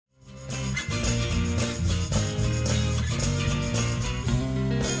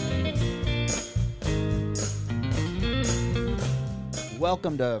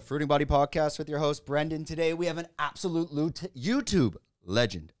Welcome to Fruiting Body Podcast with your host, Brendan. Today we have an absolute YouTube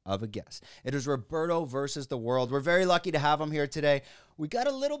legend of a guest. It is Roberto versus the world. We're very lucky to have him here today. We got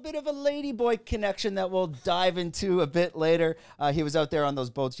a little bit of a Ladyboy connection that we'll dive into a bit later. He was out there on those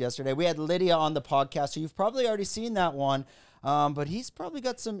boats yesterday. We had Lydia on the podcast, so you've probably already seen that one. But he's probably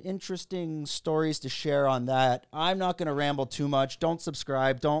got some interesting stories to share on that. I'm not going to ramble too much. Don't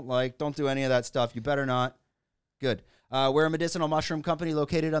subscribe. Don't like. Don't do any of that stuff. You better not. Good. We're a medicinal mushroom company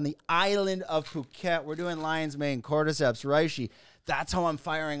located on the island of Phuket. We're doing lion's mane, cordyceps, reishi. That's how I'm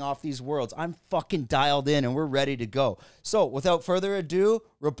firing off these worlds. I'm fucking dialed in and we're ready to go. So without further ado,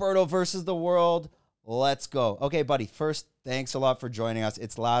 Roberto versus the world. Let's go. Okay, buddy. First, thanks a lot for joining us.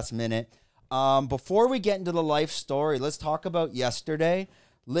 It's last minute. Before we get into the life story, let's talk about yesterday.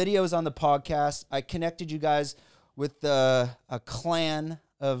 Lydia was on the podcast. I connected you guys with a clan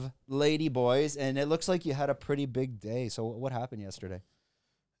of Ladyboys, and it looks like you had a pretty big day. So what happened yesterday?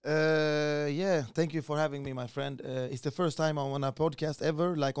 Yeah, thank you for having me, my friend. It's the first time I'm on a podcast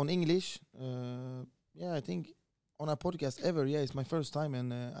ever, like on English. Yeah, I think on a podcast ever. Yeah, it's my first time,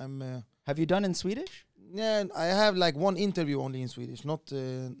 and I'm. Have you done in Swedish? Yeah, I have like one interview only in Swedish. Not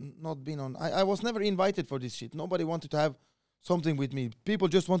been on. I was never invited for this shit. Nobody wanted to have something with me. People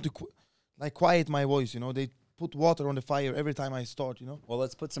just want to quiet my voice. You know, they put water on the fire every time I start. You know. Well,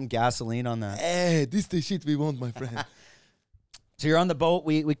 let's put some gasoline on that. This the shit we want, my friend. So you're on the boat.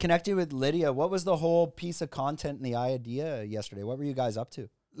 We connected with Lydia. What was the whole piece of content and the idea yesterday? What were you guys up to?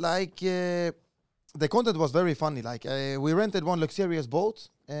 Like, the content was very funny. Like, we rented one luxurious boat,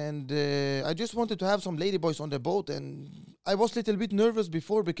 and I just wanted to have some ladyboys on the boat. And I was a little bit nervous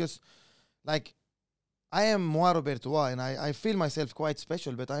before because, like, I am Roberto, and I feel myself quite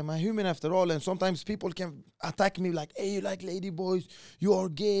special, but I'm a human after all. And sometimes people can attack me like, hey, you like ladyboys, you are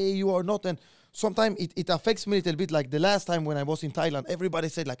gay, you are not. And sometimes it affects me a little bit. Like the last time when I was in Thailand, everybody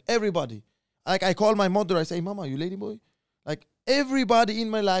said, like, everybody. Like, I call my mother, I say, Mama, you ladyboy? Like, everybody in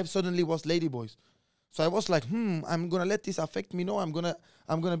my life suddenly was ladyboys. So I was like, I'm going to let this affect me. No, I'm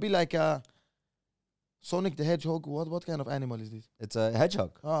gonna be like a Sonic the Hedgehog. What kind of animal is this? It's a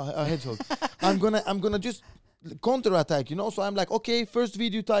hedgehog. Oh, a hedgehog. I'm gonna just counterattack, you know? So I'm like, okay, first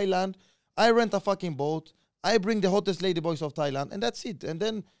video Thailand. I rent a fucking boat. I bring the hottest ladyboys of Thailand, and that's it. And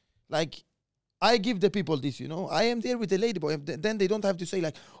then, like, I give the people this, you know? I am there with the ladyboy. Then they don't have to say,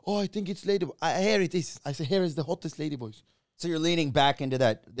 like, oh, I think it's ladyboy. Here it is. I say, here is the hottest ladyboys. So you're leaning back into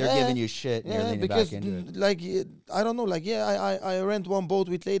that. They're giving you shit, and you're leaning back into it. Like, I don't know. Like, I rent one boat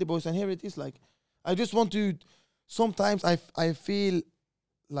with ladyboys, and here it is. Like, I just want to. Sometimes I feel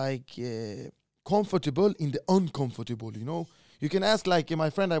like comfortable in the uncomfortable. You know, you can ask like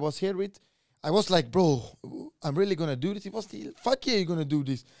my friend I was here with. I was like, bro, I'm really gonna do this. He was still, fuck yeah, you're gonna do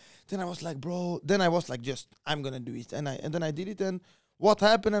this. Then I was like, bro. Then I was like, just I'm gonna do it, and then I did it. And what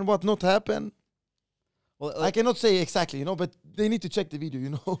happened and what not happened. Well, I cannot say exactly, you know, but they need to check the video, you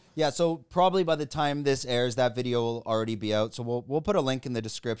know. Yeah, so probably by the time this airs, that video will already be out. So we'll put a link in the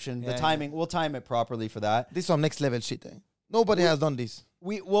description. The timing, we'll time it properly for that. This is some next level shit. Nobody has done this.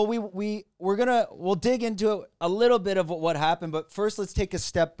 We'll dig into a little bit of what happened, but first let's take a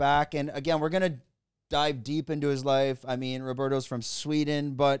step back. And again, we're gonna dive deep into his life. I mean, Roberto's from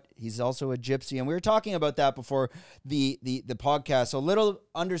Sweden, but he's also a gypsy, and we were talking about that before the podcast. So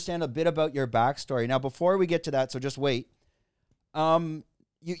understand a bit about your backstory. Now, before we get to that, so just wait.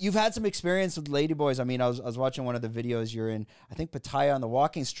 You've had some experience with ladyboys. I mean, I was watching one of the videos you're in, I think Pattaya on the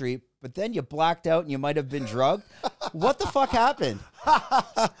walking street, but then you blacked out and you might have been drugged. What the fuck happened?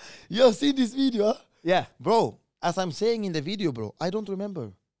 You have seen this video, huh? Yeah. Bro, as I'm saying in the video, bro, I don't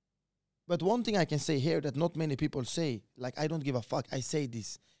remember. But one thing I can say here that not many people say, like, I don't give a fuck. I say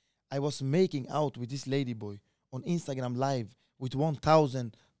this. I was making out with this ladyboy on Instagram Live with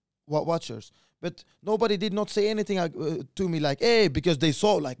 1,000 watchers. But nobody did not say anything to me like, hey, because they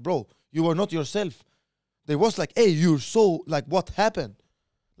saw, like, bro, you were not yourself. They was like, hey, you're so, like, what happened?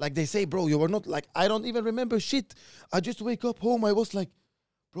 Like, they say, bro, you were not, like, I don't even remember shit. I just wake up home. I was like,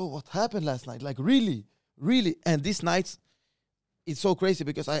 bro, what happened last night? Like, really? And this night, it's so crazy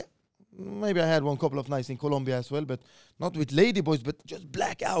because maybe I had one couple of nights in Colombia as well, but not with ladyboys, but just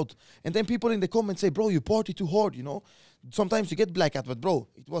blackout. And then people in the comments say, bro, you party too hard, you know? Sometimes you get blackout, but bro,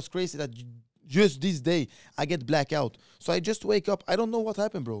 it was crazy that just this day I get blackout. So I just wake up. I don't know what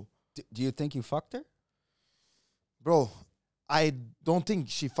happened, bro. Do you think you fucked her? Bro, I don't think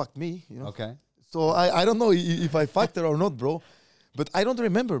she fucked me, you know? Okay. So I don't know if I fucked her or not, bro. But I don't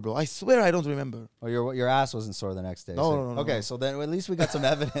remember, bro. I swear I don't remember. Oh, your ass wasn't sore the next day. No. Okay, so then at least we got some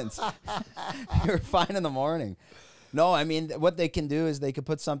evidence. You're fine in the morning. No, I mean, what they can do is they could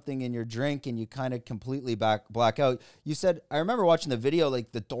put something in your drink and you kind of completely black out. You said, I remember watching the video,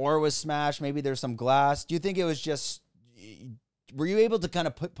 like the door was smashed. Maybe there's some glass. Do you think it was just, were you able to kind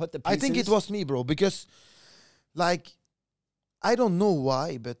of put the pieces? I think it was me, bro, because like, I don't know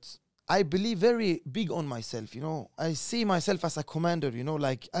why, but I believe very big on myself, you know. I see myself as a commander, you know,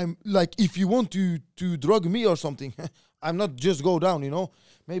 like I'm like, if you want to drug me or something, I'm not just go down, you know.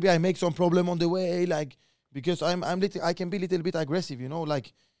 Maybe I make some problem on the way, like, because I can be a little bit aggressive, you know,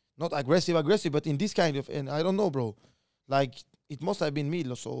 like not aggressive, but in this kind of, and I don't know, bro. Like it must have been me,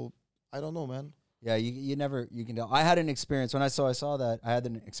 so I don't know, man. Yeah, you never, you can tell. I had an experience when I saw that. I had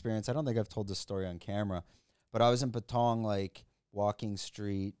an experience. I don't think I've told this story on camera, but I was in Patong, like walking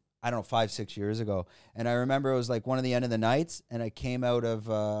street, I don't know, 5-6 years ago. And I remember it was like one of the end of the nights and I came out of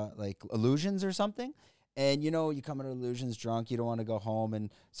like Illusions or something. And you know, you come out of Illusions drunk, you don't want to go home.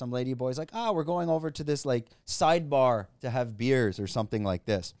 And some lady boy's like, we're going over to this like sidebar to have beers or something like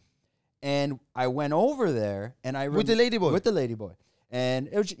this. And I went over there and with the lady boy. With the lady boy. And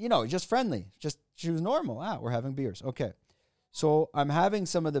it was, you know, just friendly. Just, she was normal. We're having beers. Okay. So I'm having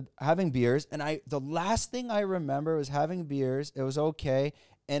having beers. And the last thing I remember was having beers. It was okay.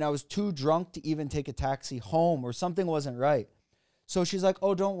 And I was too drunk to even take a taxi home or something wasn't right. So she's like,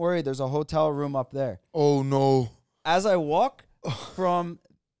 oh, don't worry. There's a hotel room up there. Oh, no. As I walk from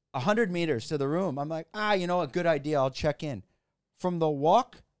 100 meters to the room, I'm like, you know, a good idea. I'll check in. From the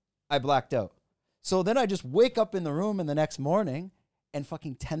walk, I blacked out. So then I just wake up in the room in the next morning and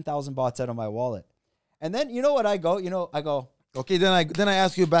fucking 10,000 bahts out of my wallet. And then, you know what I go? Okay, then I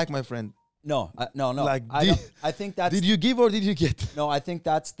ask you back, my friend. No. Like, I think that's... Did you give or did you get? No, I think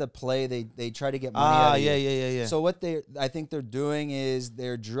that's the play. They try to get money out of you. Yeah. So what I think they're doing is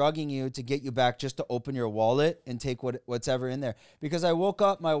they're drugging you to get you back just to open your wallet and take what's ever in there. Because I woke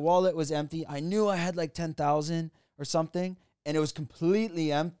up, my wallet was empty. I knew I had like 10,000 or something, and it was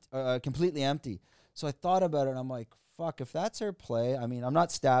completely empty. So I thought about it, and I'm like, fuck, if that's her play, I mean, I'm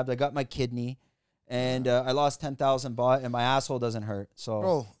not stabbed. I got my kidney. And I lost 10,000 baht, and my asshole doesn't hurt. So,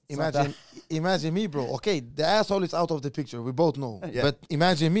 bro, imagine me, bro. Okay, the asshole is out of the picture. We both know. Yeah. But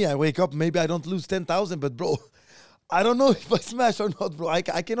imagine me. I wake up. Maybe I don't lose 10,000, but bro, I don't know if I smash or not, bro. I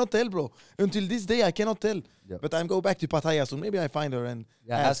cannot tell, bro. Until this day, I cannot tell. Yep. But I'm go back to Pattaya soon. Maybe I find her and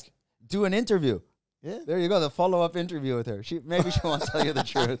ask. Do an interview. Yeah. There you go. The follow-up interview with her. Maybe she won't tell you the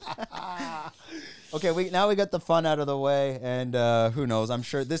truth. Okay, now we got the fun out of the way, and who knows? I'm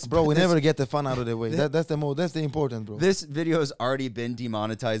sure this... Bro, we never get the fun out of the way. That's the important, bro. This video has already been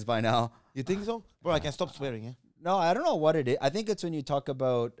demonetized by now. You think so? Bro, I can stop swearing, yeah? No, I don't know what it is. I think it's when you talk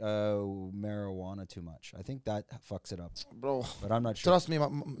about marijuana too much. I think that fucks it up. Bro. But I'm not sure. Trust me,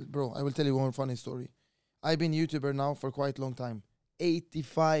 bro, I will tell you one funny story. I've been YouTuber now for quite a long time.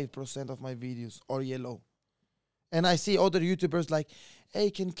 85% of my videos are yellow. And I see other YouTubers like,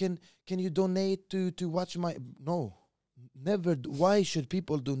 hey, can you donate to watch my... No, never. Why should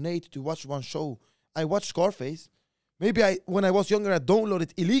people donate to watch one show? I watched Scarface. Maybe when I was younger, I downloaded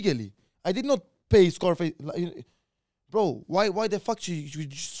it illegally. I did not pay Scarface. Bro, why the fuck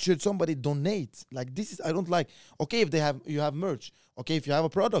should somebody donate? Like, this is, I don't like. Okay, if you have merch. Okay, if you have a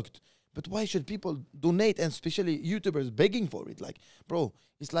product. But why should people donate, and especially YouTubers begging for it? Like, bro,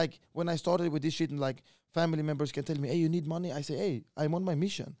 it's like when I started with this shit and like family members can tell me, hey, you need money? I say, hey, I'm on my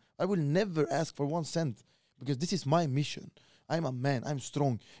mission. I will never ask for 1 cent because this is my mission. I'm a man. I'm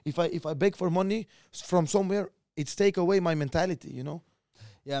strong. If I beg for money from somewhere, it's take away my mentality, you know?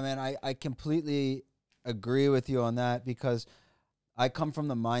 Yeah, man, I completely agree with you on that because I come from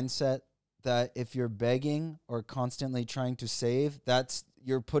the mindset that if you're begging or constantly trying to save,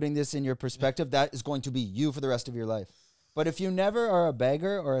 you're putting this in your perspective, that is going to be you for the rest of your life. But if you never are a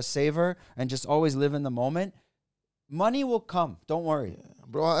beggar or a saver and just always live in the moment, money will come. Don't worry. Yeah.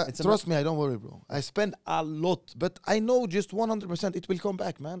 Bro, trust me, I don't worry, bro. I spend a lot, but I know just 100% it will come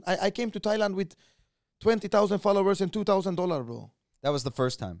back, man. I came to Thailand with 20,000 followers and $2,000, bro. That was the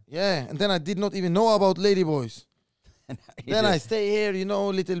first time. Yeah, and then I did not even know about Ladyboys. Then I stay here, you know,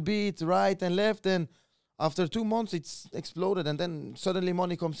 little bit, right and left, and after 2 months, it's exploded, and then suddenly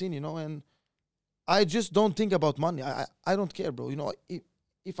money comes in, you know, and I just don't think about money. I don't care, bro. You know,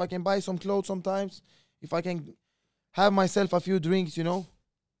 if I can buy some clothes sometimes, if I can have myself a few drinks, you know.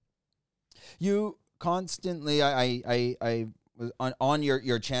 You constantly, I was on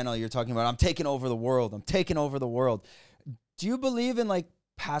your channel, you're talking about, I'm taking over the world. I'm taking over the world. Do you believe in, like,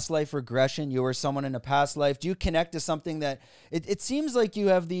 past life regression? You were someone in a past life. Do you connect to something that, it seems like you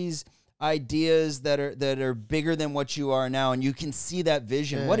have these ideas that are bigger than what you are now, and you can see that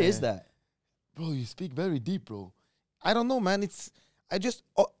vision. What is that? Bro, you speak very deep, bro. I don't know, man. I just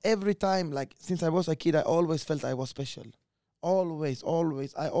every time, like since I was a kid, I always felt I was special. Always.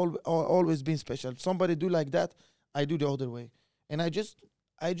 Always been special. If somebody do like that, I do the other way. And I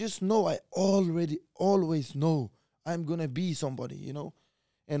just know I already always know I'm gonna be somebody, you know.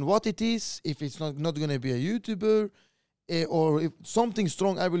 And what it is, if it's not gonna be a YouTuber, or if something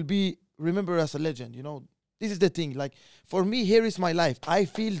strong, I will be remembered as a legend, you know. This is the thing. Like for me, here is my life. I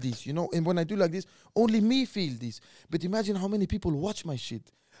feel this, you know. And when I do like this, only me feel this. But imagine how many people watch my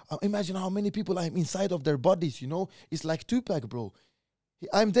shit. Imagine how many people I'm inside of their bodies, you know. It's like Tupac, bro.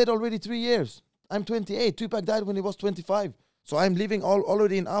 I'm dead already 3 years. I'm 28. Tupac died when he was 25. So I'm living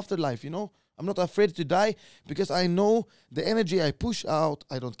already in afterlife, you know. I'm not afraid to die because I know the energy I push out.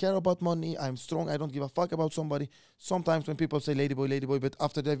 I don't care about money. I'm strong. I don't give a fuck about somebody. Sometimes when people say Ladyboy, but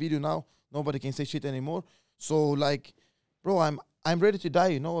after that video now, nobody can say shit anymore. So like, bro, I'm ready to die,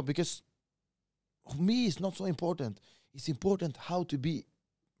 you know, because me is not so important. It's important how to be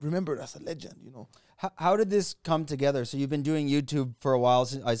remembered as a legend, you know. How did this come together? So you've been doing YouTube for a while.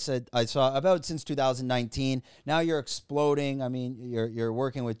 I saw about since 2019. Now you're exploding. I mean, you're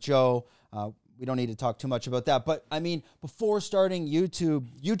working with Joe. We don't need to talk too much about that. But I mean, before starting YouTube,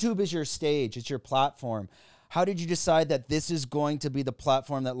 YouTube is your stage. It's your platform. How did you decide that this is going to be the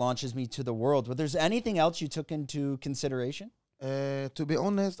platform that launches me to the world? Was there anything else you took into consideration? To be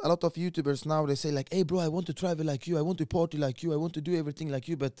honest, a lot of YouTubers now, they say like, hey, bro, I want to travel like you. I want to party like you. I want to do everything like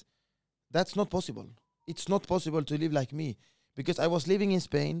you. But that's not possible. It's not possible to live like me because I was living in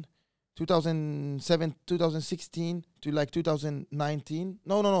Spain 2016 to like 2019.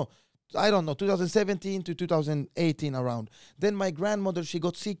 No. I don't know, 2017 to 2018 around. Then my grandmother, she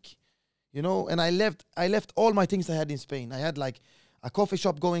got sick, you know, and I left all my things I had in Spain. I had like a coffee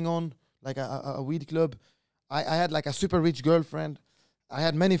shop going on, like a weed club. I had like a super rich girlfriend. I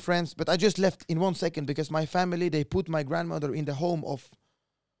had many friends, but I just left in 1 second because my family, they put my grandmother in the home of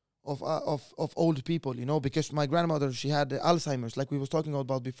old people, you know, because my grandmother, she had Alzheimer's, like we was talking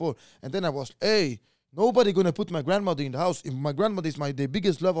about before. And then I was, hey, nobody gonna put my grandmother in the house. My grandmother is the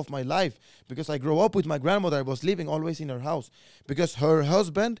biggest love of my life because I grew up with my grandmother. I was living always in her house because her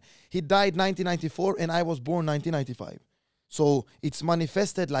husband, he died 1994 and I was born 1995. So it's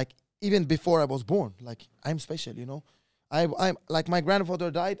manifested like even before I was born. Like I'm special, you know. I'm like my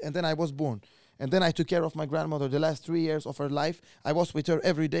grandfather died and then I was born. And then I took care of my grandmother the last 3 years of her life. I was with her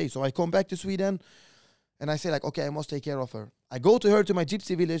every day. So I come back to Sweden and I say like, okay, I must take care of her. I go to her to my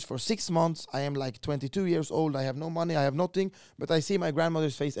gypsy village for 6 months. I am like 22 years old. I have no money. I have nothing. But I see my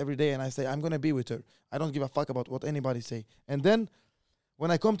grandmother's face every day and I say, I'm going to be with her. I don't give a fuck about what anybody say. And then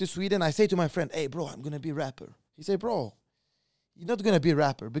when I come to Sweden, I say to my friend, hey, bro, I'm going to be a rapper. He say, bro, you're not going to be a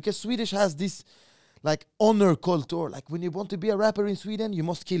rapper because Swedish has this like honor culture. Like when you want to be a rapper in Sweden, you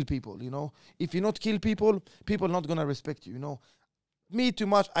must kill people, you know. If you not kill people, people not going to respect you, you know. Me too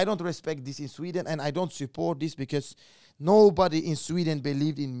much, I don't respect this in Sweden and I don't support this because nobody in Sweden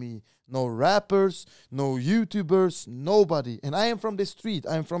believed in me. No rappers, no YouTubers, nobody. And I am from the street.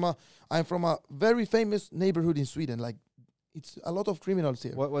 I'm from a very famous neighborhood in Sweden. Like it's a lot of criminals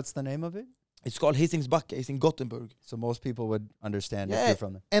here. What's the name of it? It's called Hisingsbacka. It's in Gothenburg. So most people would understand if you're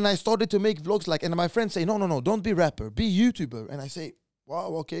from there. And I started to make vlogs like, and my friends say, no, don't be rapper, be YouTuber. And I say, wow,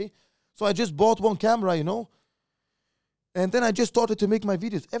 okay. So I just bought one camera, you know. And then I just started to make my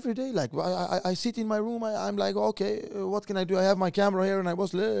videos every day. Like I sit in my room. I'm like, okay, what can I do? I have my camera here, and I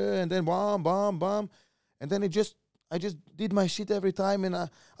was, and then bam, and then I just did my shit every time. And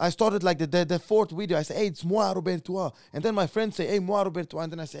I started like the fourth video. I say, hey, it's moi Roberto. And then my friends say, hey, moi Roberto.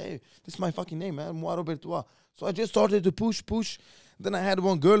 And then I say, hey, this is my fucking name, man, moi Roberto. So I just started to push. Then I had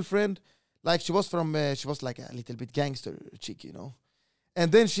one girlfriend, like she was like a little bit gangster chick, you know. And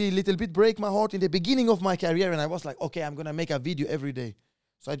then she little bit break my heart in the beginning of my career. And I was like, okay, I'm going to make a video every day.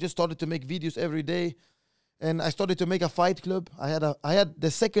 So I just started to make videos every day. And I started to make a fight club. I had the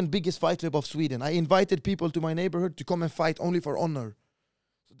second biggest fight club of Sweden. I invited people to my neighborhood to come and fight only for honor.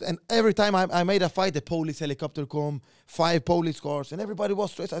 And every time I made a fight, the police helicopter come, 5 police cars, and everybody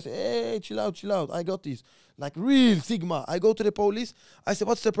was stressed. I said, hey, chill out. I got this. Like real Sigma. I go to the police. I said,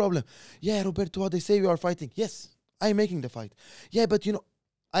 what's the problem? Yeah, Roberto, they say you are fighting. Yes. I'm making the fight. Yeah, but you know,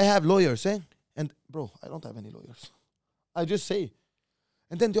 I have lawyers, eh? And bro, I don't have any lawyers. I just say.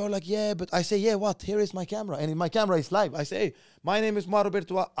 And then they are like, yeah, but I say, yeah, what? Here is my camera. And my camera is live. I say, hey, my name is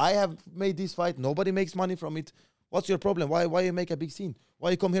Roberto. I have made this fight. Nobody makes money from it. What's your problem? Why you make a big scene? Why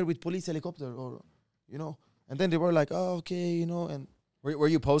you come here with police helicopter or, you know? And then they were like, oh, okay, you know. And were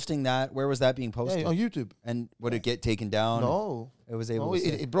you posting that? Where was that being posted? yeah, on YouTube. And would it get taken down? No. It was able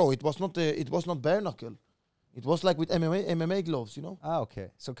to bro, it was not bare knuckle. It was like with MMA gloves, you know. Ah,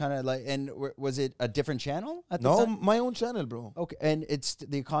 okay. So kind of like, and was it a different channel at the No, time? my own channel, bro. Okay, and it's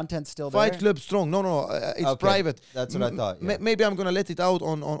the content's still Fight there. Club Strong. No, no, it's Okay, private. that's what I thought. Yeah. Maybe I'm gonna let it out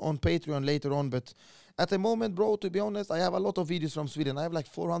on Patreon later on, but at the moment, bro, to be honest, I have a lot of videos from Sweden. I have like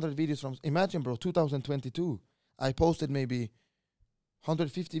 400 videos from. Imagine, bro, 2022. I posted maybe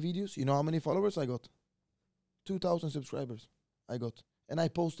 150 videos. You know how many followers I got? 2,000 subscribers. I got, and I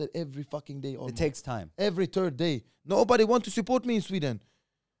posted every fucking day. Almost. It takes time. Every third day. Nobody want to support me in Sweden.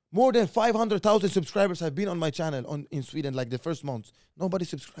 More than 500,000 subscribers have been on my channel in Sweden, like the first month. Nobody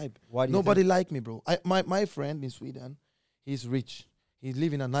subscribe. Why do you Nobody think? like me, bro. My friend in Sweden, he's rich. He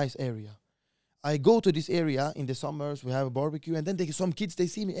live in a nice area. I go to this area in the summers. We have a barbecue, and then some kids they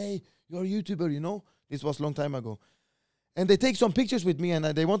see me. Hey, you're a YouTuber, you know. This was a long time ago, and they take some pictures with me, and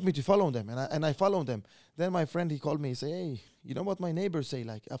they want me to follow them, and I follow them. Then my friend he called me. He say, hey, you know what my neighbors say?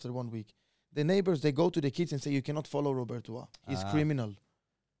 Like after 1 week, the neighbors they go to the kids and say, you cannot follow Roberto. He's criminal.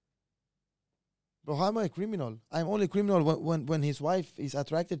 Bro, how am I a criminal? I'm only criminal when his wife is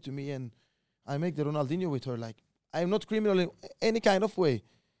attracted to me and I make the Ronaldinho with her. Like, I'm not criminal in any kind of way.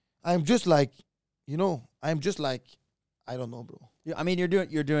 I'm just like, you know, I don't know, bro. Yeah, I mean, you're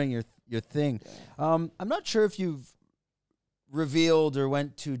doing your thing. I'm not sure if you've revealed or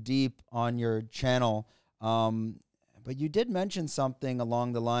went too deep on your channel, but you did mention something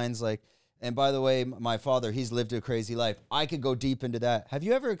along the lines like, and by the way, my father, he's lived a crazy life. I could go deep into that. Have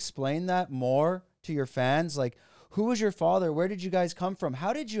you ever explained that more to your fans? Like, who was your father? Where did you guys come from?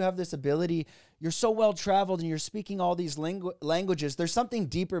 How did you have this ability? You're so well traveled and you're speaking all these languages. There's something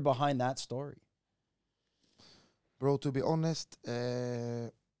deeper behind that story. Bro, to be honest,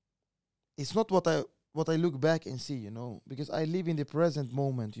 it's not what I look back and see, you know, because I live in the present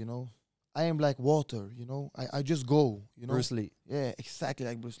moment, you know. I am like water, you know. I just go, you know. Bruce Lee. Yeah, exactly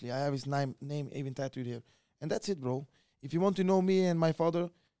like Bruce Lee. I have his name even tattooed here. And that's it, bro. If you want to know me and my father,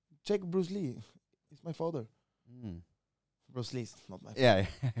 check Bruce Lee. It's my father. Bruce Lee's not my father.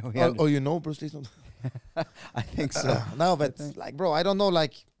 Yeah. Oh, you know Bruce Lee's not? I think so. No, but like, bro, I don't know.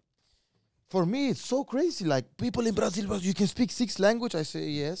 Like, for me, it's so crazy. Like, people in Brazil, bro, you can speak 6 languages. I say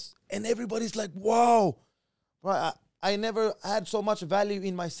yes. And everybody's like, wow. Bro, I never had so much value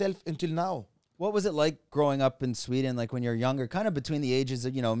in myself until now. What was it like growing up in Sweden, like when you're younger, kind of between the ages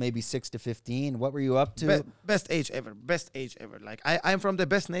of, you know, maybe 6 to 15? What were you up to? Best age ever. Best age ever. Like, I'm from the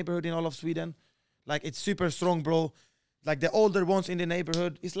best neighborhood in all of Sweden. Like, it's super strong, bro. Like, the older ones in the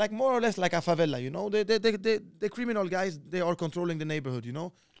neighborhood, it's like more or less like a favela, you know? The criminal guys, they are controlling the neighborhood, you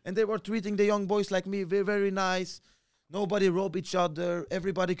know? And they were treating the young boys like me very, very nice. Nobody robbed each other.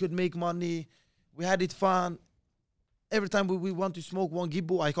 Everybody could make money. We had it fun. Every time we want to smoke one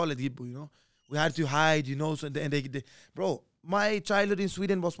gibbo, I call it gibbo, you know? We had to hide, you know? So they bro, my childhood in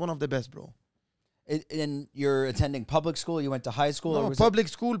Sweden was one of the best, bro. And you're attending public school? You went to high school? No, or was public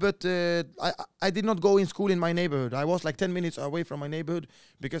school, but I did not go in school in my neighborhood. I was like 10 minutes away from my neighborhood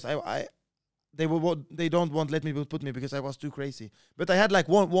because they don't want let me put me because I was too crazy. But I had like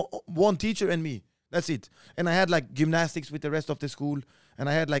one teacher and me. That's it. And I had like gymnastics with the rest of the school, and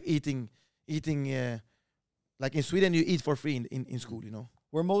I had like eating. Like in Sweden, you eat for free in school, you know.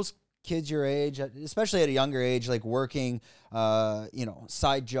 Were most kids your age, especially at a younger age, like working, you know,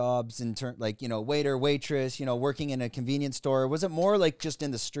 side jobs like, you know, waiter, waitress, you know, working in a convenience store? Was it more like just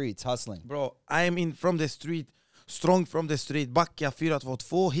in the streets hustling? Bro, I am from the street, strong from the street, Backa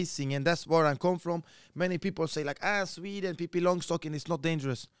 422, Hisingen, and that's where I come from. Many people say like, Sweden, Pippi Longstocking, it's not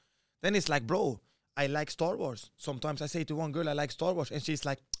dangerous. Then it's like, bro, I like Star Wars. Sometimes I say to one girl, I like Star Wars, and she's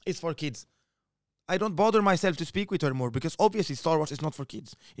like, it's for kids. I don't bother myself to speak with her more because obviously Star Wars is not for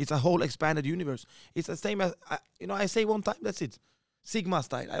kids. It's a whole expanded universe. It's the same as, you know, I say one time, that's it. Sigma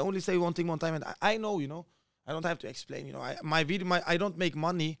style. I only say one thing one time and I know, you know. I don't have to explain, you know. I don't make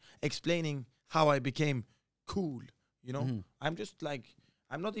money explaining how I became cool, you know. I'm just like,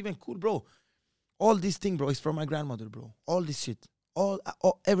 I'm not even cool, bro. All this thing, bro, is from my grandmother, bro. All this shit.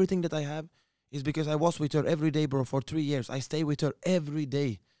 Everything that I have is because I was with her every day, bro, for 3 years. I stay with her every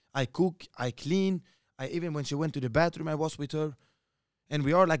day. I cook, I clean. Even when she went to the bathroom, I was with her. And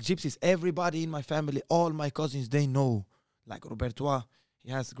we are like gypsies. Everybody in my family, all my cousins, they know. Like Roberto,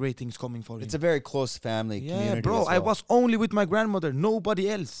 he has great things coming for him. It's a very close family community. Yeah, bro, as well. I was only with my grandmother, nobody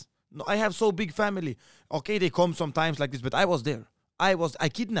else. No, I have so big family. Okay, they come sometimes like this, but I was there. I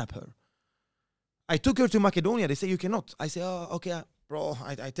kidnapped her. I took her to Macedonia. They say, you cannot. I say, oh, okay, bro,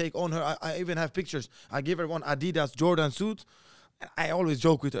 I take on her. I even have pictures. I give her one Adidas Jordan suit. I always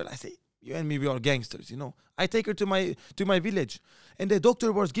joke with her. I say, you and me, we are gangsters, you know. I take her to my village. And the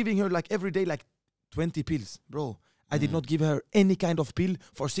doctor was giving her like every day like 20 pills. Bro, I did not give her any kind of pill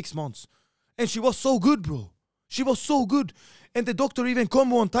for 6 months. And she was so good, bro. She was so good. And the doctor even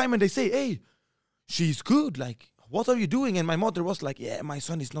come one time and they say, hey, she's good. Like, what are you doing? And my mother was like, yeah, my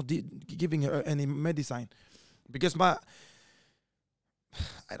son is not giving her any medicine. Because I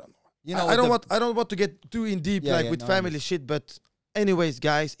don't know. You know, I don't want to get too in deep with family shit. But anyways,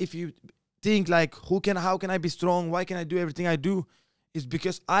 guys, if you think like, how can I be strong? Why can I do everything I do? It's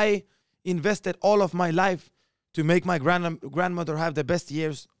because I invested all of my life to make my grandmother have the best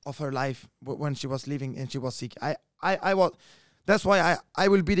years of her life when she was living and she was sick. I was. That's why I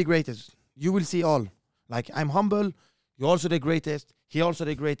will be the greatest. You will see all. Like, I'm humble. You're also the greatest. He also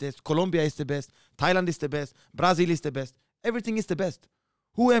the greatest. Colombia is the best. Thailand is the best. Brazil is the best. Everything is the best.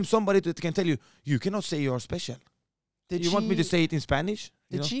 Who am somebody that can tell you, you cannot say you're special? Did you want me to say it in Spanish?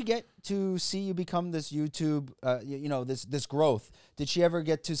 Did she get to see you become this YouTube, this growth? Did she ever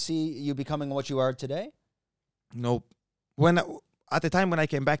get to see you becoming what you are today? Nope. At the time when I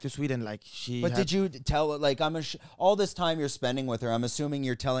came back to Sweden, like she. But did you tell her, like, all this time you're spending with her? I'm assuming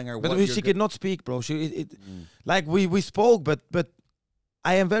you're telling her. But she could not speak, bro. Like we spoke, but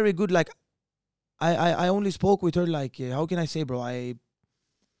I am very good. Like I only spoke with her. Like how can I say, bro?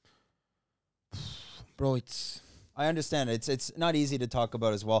 It's. I understand. It's not easy to talk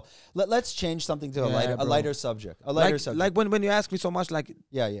about as well. Let's change something to a lighter subject. A lighter subject. Like when you ask me so much, like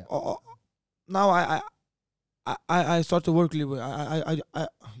now I start to work.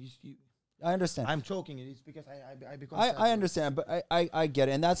 I understand. I'm choking. It's because I become. I understand, but I get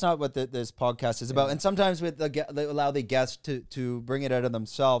it, and that's not what this podcast is about. And sometimes they allow the guests to bring it out of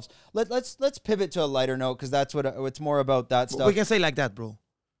themselves. Let's pivot to a lighter note because that's what it's more about that stuff. We can say like that, bro.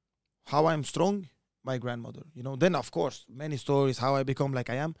 How I'm strong, my grandmother. Then of course many stories how I become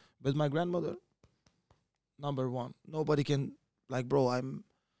like I am, but my grandmother, number one. Nobody can bro.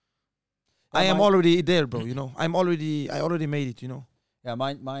 I am already there, bro. I already made it. Yeah,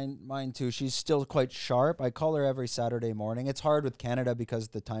 mine too. She's still quite sharp. I call her every Saturday morning. It's hard with Canada because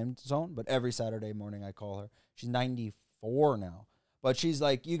of the time zone, but every Saturday morning I call her. She's 94 now, but she's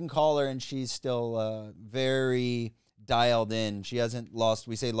like, you can call her and she's still very dialed in. She hasn't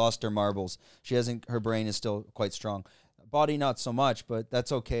lost her marbles. Her brain is still quite strong. Body not so much, but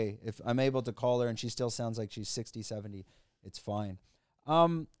that's okay. If I'm able to call her and she still sounds like she's 60, 70, it's fine.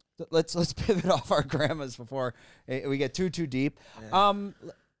 Let's pivot off our grandmas before we get too deep. Yeah.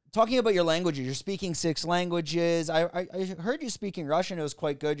 Talking about your languages, you're speaking 6 languages. I heard you speaking Russian. It was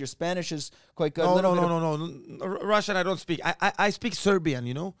quite good. Your Spanish is quite good. No. Russian I don't speak. I speak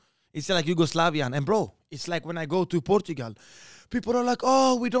Serbian, It's like Yugoslavian. And bro, it's like when I go to Portugal, people are like,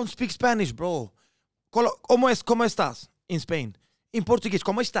 oh, we don't speak Spanish, bro. ¿Cómo estás? In Spain. In Portuguese,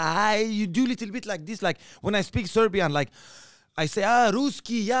 ¿cómo está? You do a little bit like this. Like when I speak Serbian, like I say,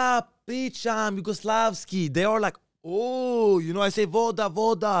 Ruski, yeah, picham, Yugoslavski. They are like, oh, I say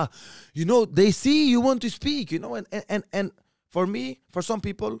voda. They see you want to speak, and for me, for some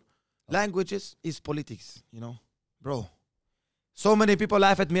people, languages is politics, bro. So many people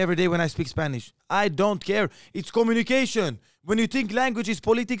laugh at me every day when I speak Spanish. I don't care. It's communication. When you think language is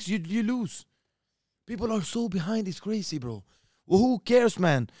politics, you lose. People are so behind. It's crazy, bro. Well, who cares,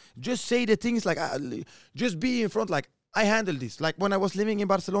 man? Just say the things like, just be in front like, I handle this. Like when I was living in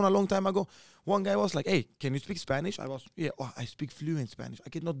Barcelona a long time ago, one guy was like, hey, can you speak Spanish? I was, yeah, I speak fluent Spanish. I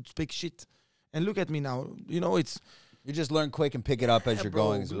cannot speak shit. And look at me now. It's... You just learn quick and pick it up as you're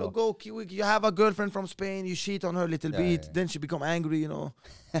going as well. You have a girlfriend from Spain, you cheat on her a little bit, then she become angry,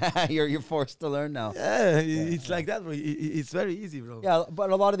 You're forced to learn now. Yeah, it's like that, bro. It's very easy, bro. Yeah, but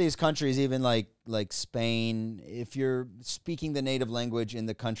a lot of these countries, even like Spain, if you're speaking the native language in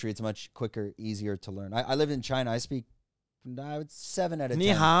the country, it's much quicker, easier to learn. I lived in China. I speak 7 out of 10. Ni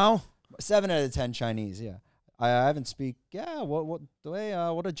hao. 7 out of 10 Chinese, yeah. I haven't speak, what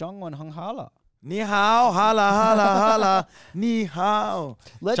a Zhongwen Heng Hala. Ni hao, hala, ni hao.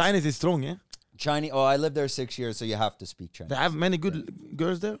 Chinese is strong, yeah? Chinese. Oh, I lived there 6 years, so you have to speak Chinese. They have many good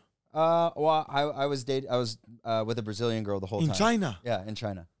girls there? Well, I was with a Brazilian girl the whole time. In China? Yeah, in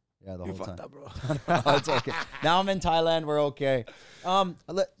China. Yeah, the whole time. Up, bro. No, it's okay. Now I'm in Thailand. We're okay.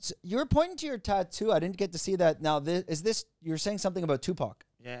 You were pointing to your tattoo. I didn't get to see that. Now, you're saying something about Tupac.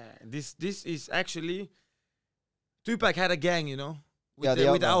 Yeah, this is actually... Tupac had a gang, With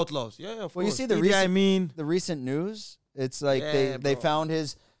the outlaws. Yeah, of course. You see the recent news? It's like they found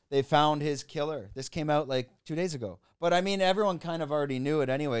his killer. This came out like 2 days ago. But I mean, everyone kind of already knew it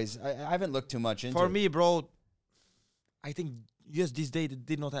anyways. I haven't looked too much into it. For me, bro, I think just this day they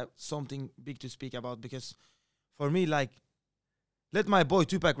did not have something big to speak about because for me, like, let my boy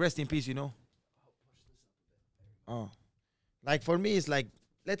Tupac rest in peace, Oh. Like, for me, it's like,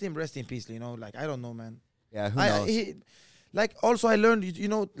 let him rest in peace, Like, I don't know, man. Yeah, who knows? Like also I learned,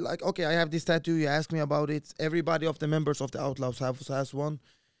 like okay, I have this tattoo. You ask me about it. Everybody of the members of the Outlaws has one,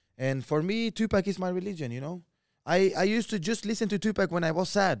 and for me, Tupac is my religion. I used to just listen to Tupac when I was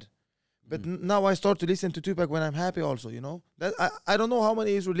sad, but now I start to listen to Tupac when I'm happy. Also, that I don't know how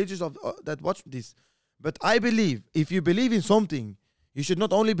many is religious that watch this, but I believe if you believe in something, you should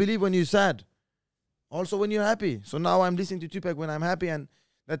not only believe when you're sad, also when you're happy. So now I'm listening to Tupac when I'm happy, and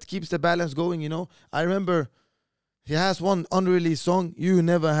that keeps the balance going. I remember. He has one unreleased song, You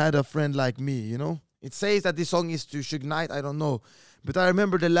Never Had a Friend Like Me, It says that this song is to Suge Knight, I don't know. But I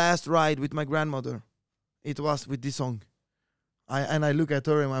remember the last ride with my grandmother. It was with this song. I look at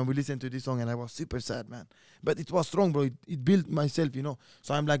her and we listen to this song and I was super sad, man. But it was strong, bro. It built myself,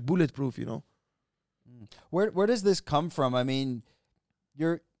 So I'm like bulletproof, Where does this come from? I mean,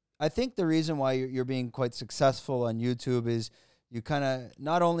 I think the reason why you're being quite successful on YouTube is you kind of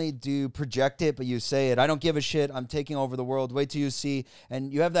not only do you project it, but you say it. I don't give a shit. I'm taking over the world. Wait till you see.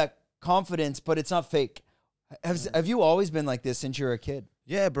 And you have that confidence, but it's not fake. Have you always been like this since you were a kid?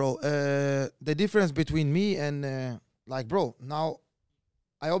 Yeah, bro. The difference between me and, bro, now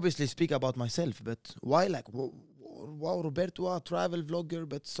I obviously speak about myself, but why, wow, Roberto, a travel vlogger,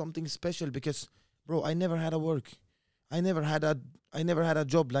 but something special because, bro, I never had a work. I never had a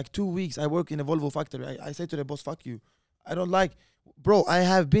job. Like 2 weeks, I work in a Volvo factory. I say to the boss, fuck you. I don't like, bro. I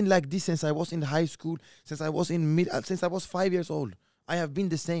have been like this since I was in high school, since I was since I was 5 years old. I have been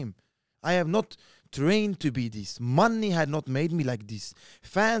the same. I have not trained to be this. Money had not made me like this.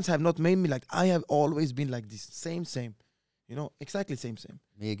 Fans have not made me like. I have always been like this. Same. Exactly same.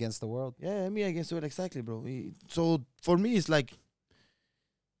 Me against the world. Yeah, me against the world. Exactly, bro. So for me, it's like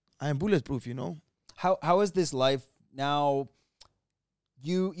I am bulletproof. How is this life now?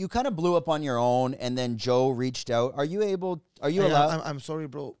 You kind of blew up on your own, and then Joe reached out. Are you allowed? I'm sorry,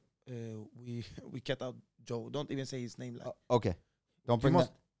 bro. We cut out Joe. Don't even say his name. Okay. Don't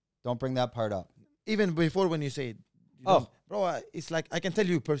bring that part up. Even before when you say it. Bro, it's like I can tell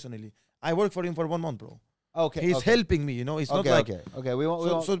you personally. I work for him for 1 month, bro. Okay. He's helping me. It's not like Okay. We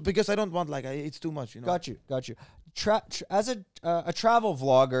won't. So because I don't want it's too much. Got you. As a travel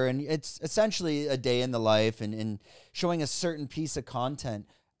vlogger, and it's essentially a day in the life and showing a certain piece of content.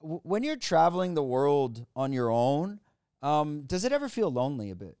 When you're traveling the world on your own, does it ever feel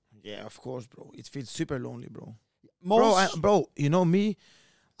lonely a bit? Yeah, of course, bro. It feels super lonely, bro. Most Bro, me,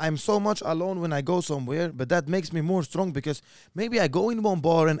 I'm so much alone when I go somewhere, but that makes me more strong because maybe I go in one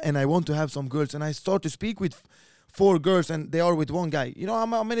bar and I want to have some girls and I start to speak with 4 girls and they are with one guy. You know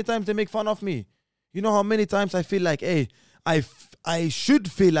how many times they make fun of me? You know how many times I feel like, hey, I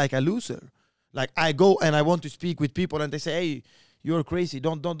should feel like a loser. Like I go and I want to speak with people and they say, hey, you're crazy.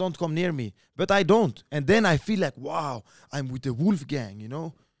 Don't come near me. But I don't. And then I feel like, wow, I'm with the wolf gang,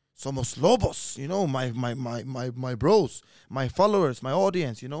 Somos lobos, my bros, my followers, my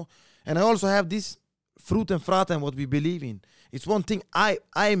audience, And I also have this fruit and fraten, what we believe in. It's one thing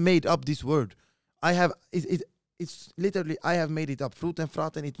I made up this word. It's literally I have made it up. Fruit and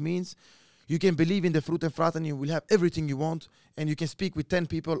fraten, it means you can believe in the fruit and fraten, you will have everything you want, and you can speak with 10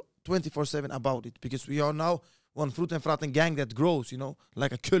 people 24/7 about it because we are now one fruit and fraten gang that grows,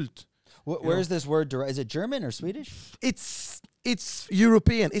 like a cult. Where is this word derived? Is it German or Swedish? It's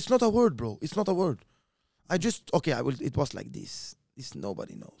European. It's not a word, bro. It's not a word. It was like this. This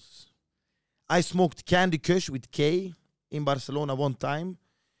nobody knows. I smoked Candy Kush with K in Barcelona one time,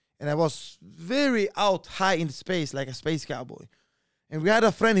 and I was very out high in space, like a space cowboy. And we had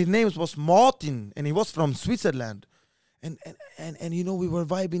a friend, his name was Martin, and he was from Switzerland. And we were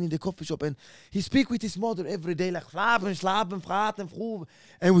vibing in the coffee shop, and he speak with his mother every day, like, slapen, fraten, vroeg.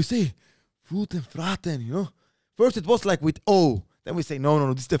 And we say, fruit and fraten, First it was like with O. Then we say,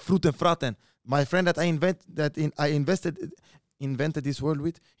 no, this is the fruit and fraten. My friend that invented this word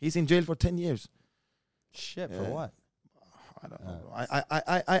with, he's in jail for 10 years. Shit, for what? I don't know.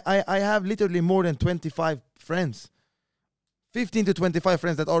 I have literally more than 25 friends. 15 to 25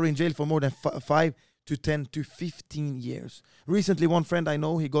 friends that are in jail for more than 5 to 10 to 15 years. Recently, one friend I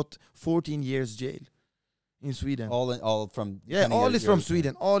know, he got 14 years jail in Sweden. All from from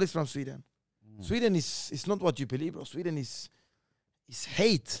Sweden. All is from Sweden. Sweden is not what you believe, bro. Sweden is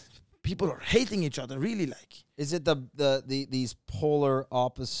hate. People are hating each other, really. Like, is it these polar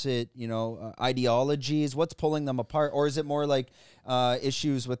opposite, ideologies? What's pulling them apart, or is it more like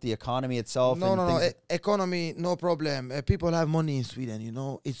issues with the economy itself? No. Economy, no problem. People have money in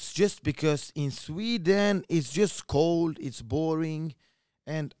Sweden. It's just because in Sweden it's just cold, it's boring,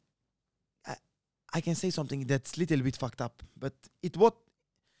 and I can say something that's a little bit fucked up, but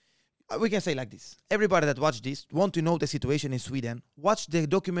we can say like this. Everybody that watch this want to know the situation in Sweden. Watch the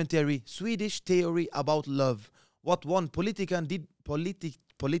documentary Swedish Theory About Love what one politician did,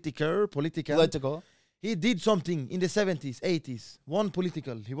 Political. he did something in the 70s, 80s. One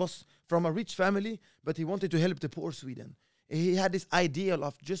political. He was from a rich family, but he wanted to help the poor Sweden. He had this ideal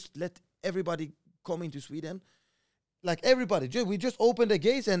of just let everybody come into Sweden. Like everybody. We just open the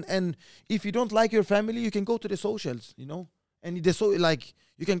gates, and if you don't like your family, you can go to the socials, you know? And you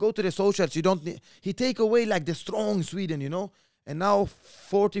can go to the socials. You don't need, he take away like the strong Sweden, you know? And now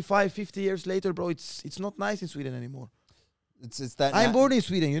 45, 50 years later, bro, it's not nice in Sweden anymore. It's that I'm born in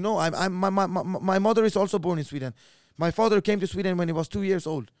Sweden, you know. My mother is also born in Sweden. My father came to Sweden when he was 2 years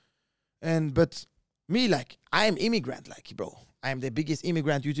old. But me, like, I'm immigrant, like, bro. I'm the biggest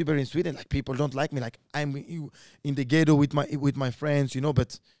immigrant YouTuber in Sweden. Like, people don't like me. Like, I'm in the ghetto with my friends, you know.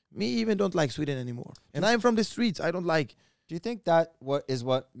 But me even don't like Sweden anymore. And I'm from the streets. I don't like. Do you think that what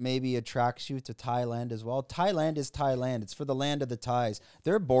maybe attracts you to Thailand as well? Thailand is Thailand. It's for the land of the Thais.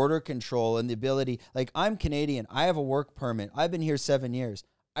 Their border control and the ability, like I'm Canadian. I have a work permit. I've been here 7 years.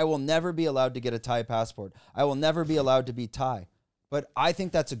 I will never be allowed to get a Thai passport. I will never be allowed to be Thai. But I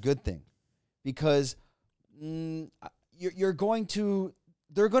think that's a good thing because they're going to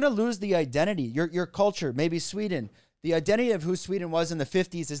lose the identity, your culture, maybe Sweden. The identity of who Sweden was in the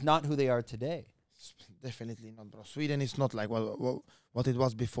 50s is not who they are today. Definitely not, bro. Sweden is not like what it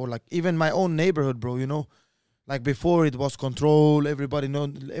was before. Like even my own neighborhood, bro. You know, like before it was control. Everybody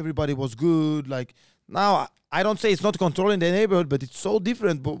was good. Like now, I don't say it's not control in the neighborhood, but it's so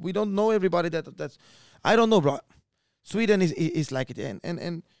different. But we don't know everybody. That's I don't know, bro. Sweden is like it,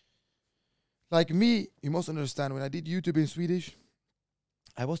 and like me, you must understand. When I did YouTube in Swedish,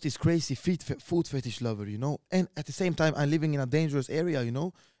 I was this crazy food fetish lover, you know. And at the same time, I'm living in a dangerous area, you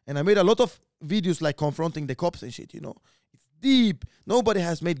know. And I made a lot of videos like confronting the cops and shit, you know. It's deep. Nobody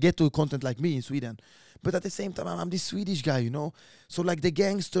has made ghetto content like me in Sweden. But at the same time, I'm this Swedish guy, you know. So like the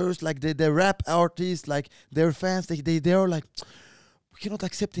gangsters, like the rap artists, like their fans, they are like, we cannot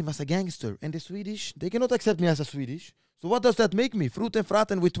accept him as a gangster. And the Swedish, they cannot accept me as a Swedish. So what does that make me? Fruit and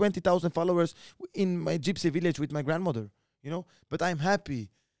fraten with 20,000 followers in my gypsy village with my grandmother, you know. But I'm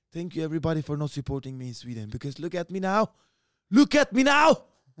happy. Thank you everybody for not supporting me in Sweden. Because look at me now. Look at me now.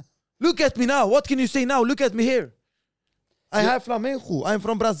 Look at me now. What can you say now? Look at me here. I have flamenco. I'm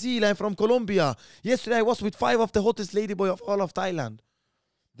from Brazil. I'm from Colombia. Yesterday I was with 5 of the hottest ladyboy of all of Thailand.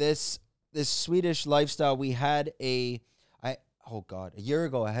 This Swedish lifestyle, we had a year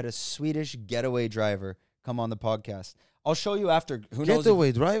ago, I had a Swedish getaway driver come on the podcast. I'll show you after. Who knows?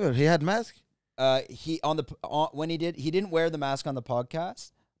 Getaway driver. He had mask? When he didn't wear the mask on the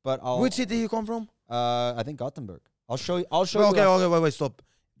podcast, but Which city he come from? I think Gothenburg. I'll show you. Okay, wait, stop.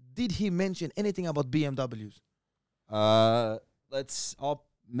 Did he mention anything about BMWs?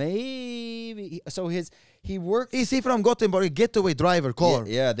 He worked. Is he from Gothenburg? A getaway driver car.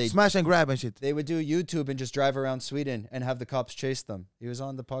 Yeah, they smash and grab and shit. They would do YouTube and just drive around Sweden and have the cops chase them. He was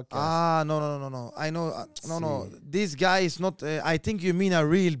on the podcast. No. I know. No. This guy is not. I think you mean a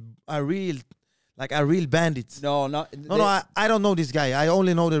real bandit. No, not. I don't know this guy. I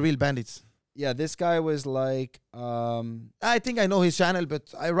only know the real bandits. Yeah, this guy was like. I think I know his channel,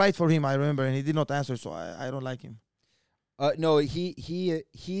 but I write for him. I remember, and he did not answer, so I don't like him. No,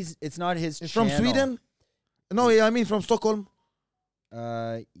 he's. It's not his. He's from Sweden. No, I mean from Stockholm.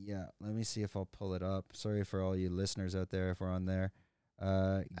 Yeah. Let me see if I'll pull it up. Sorry for all you listeners out there if we're on there.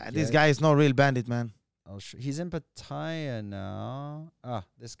 This guy is no real bandit, man. He's in Pattaya now.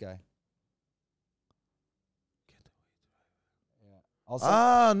 This guy.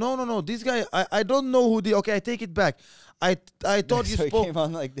 No. This guy, I don't know who okay, I take it back. I thought you spoke. He came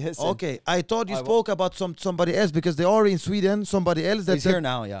on like this. Okay, I thought you spoke about somebody else because they are in Sweden. Somebody else he's here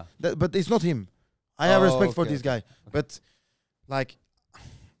now, yeah. But it's not him. I have respect for this guy. Okay. But like,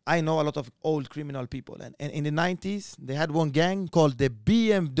 I know a lot of old criminal people, and in the 90s they had one gang called the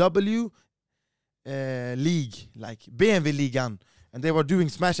BMW League, like BMW Ligan, and they were doing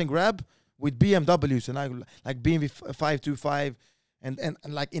smash and grab with BMWs, and I like BMW 525. And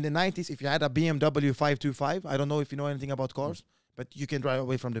like in the 90s, if you had a BMW 525, I don't know if you know anything about cars, but you can drive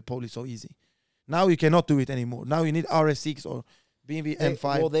away from the police so easy. Now you cannot do it anymore. Now you need RS6 or BMW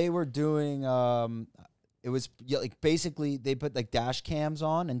M5. Well, they were doing, it was like basically they put like dash cams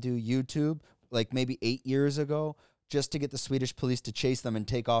on and do YouTube like maybe 8 years ago just to get the Swedish police to chase them and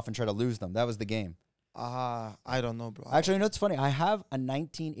take off and try to lose them. That was the game. I don't know, bro. Actually, you know what's funny? I have a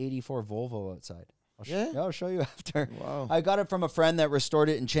 1984 Volvo outside. I'll show you after. Wow. I got it from a friend that restored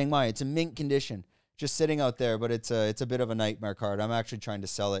it in Chiang Mai. It's in mint condition, just sitting out there, but it's a bit of a nightmare car. I'm actually trying to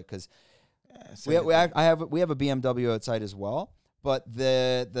sell it because we have a BMW outside as well. But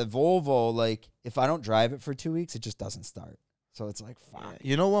the Volvo, like if I don't drive it for 2 weeks, it just doesn't start. So it's like fuck.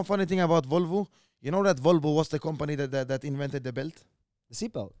 You know one funny thing about Volvo? You know that Volvo was the company that invented the belt? The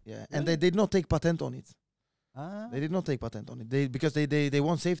seatbelt. Yeah. And they did not take patent on it. Ah. They did not take patent on it. Because they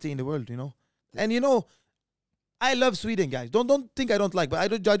want safety in the world, you know. And you know, I love Sweden, guys. Don't think I don't like,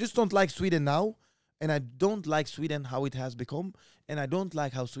 but I just don't like Sweden now, and I don't like Sweden how it has become, and I don't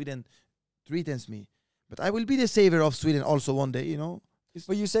like how Sweden treats me. But I will be the savior of Sweden also one day, you know.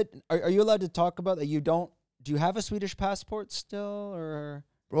 But you said, are you allowed to talk about that? You don't? Do you have a Swedish passport still, or?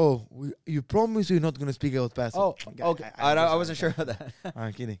 Bro, you promise you're not gonna speak about passport. Oh, okay. I wasn't sure of that.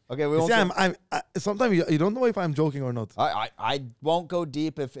 I'm kidding. Okay, we You won't. see, sometimes you don't know if I'm joking or not. I won't go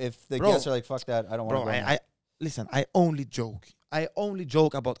deep if the Bro, guests are like, fuck that, I don't want to go. Listen, I only joke. I only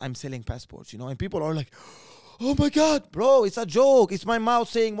joke about I'm selling passports, you know, and people are like, oh my God, bro, it's a joke. It's my mouth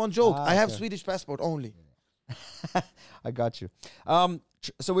saying one joke. I have Swedish passport only. I got you.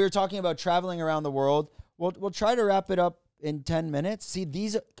 So we were talking about traveling around the world. We'll try to wrap it up in 10 minutes. See,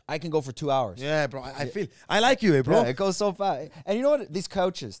 these I can go for 2 hours. Yeah, bro. I feel I like you, bro. Yeah, it goes so fast. And you know what? These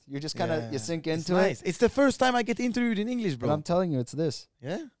couches, you're just kind of you sink into it. It's the first time I get interviewed in English, bro. But I'm telling you, it's this.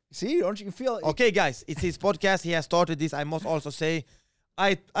 Yeah. See, don't you feel? Okay, guys, it's his podcast. He has started this. I must also say,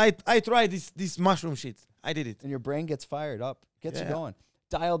 I tried this mushroom shit. I did it, and your brain gets fired up, gets you going,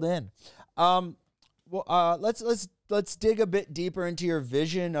 dialed in. Let's dig a bit deeper into your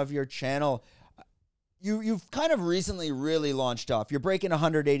vision of your channel. You've kind of recently really launched off. You're breaking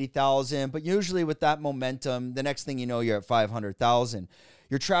 180,000, but usually with that momentum, the next thing you know, you're at 500,000.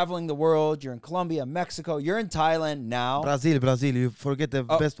 You're traveling the world. You're in Colombia, Mexico. You're in Thailand now. Brazil. You forget the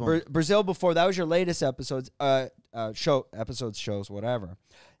best one. Brazil before. That was your latest shows, whatever.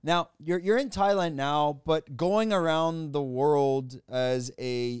 Now, you're in Thailand now, but going around the world as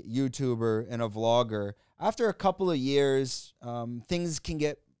a YouTuber and a vlogger, after a couple of years, things can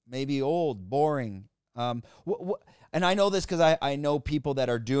get maybe old, boring. And I know this because I know people that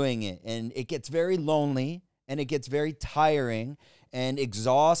are doing it, and it gets very lonely, and it gets very tiring and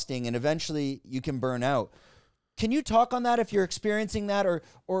exhausting, and eventually you can burn out. Can you talk on that if you're experiencing that, or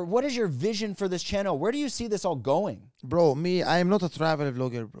what is your vision for this channel? Where do you see this all going? Bro, I'm not a travel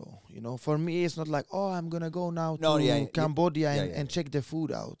vlogger, bro. You know, for me, it's not like, oh, I'm going to go now to Cambodia and check the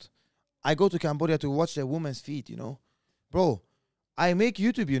food out. I go to Cambodia to watch the women's feet, you know. Bro, I make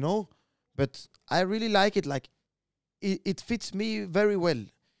YouTube, you know, but I really like it. Like, it fits me very well.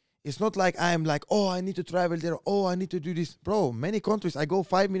 It's not like I'm like, oh, I need to travel there. Oh, I need to do this. Bro, many countries, I go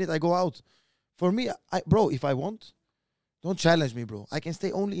 5 minutes, I go out. For me, bro, if I want, don't challenge me, bro. I can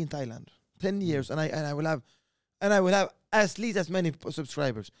stay only in Thailand 10 years, and I will have at least as many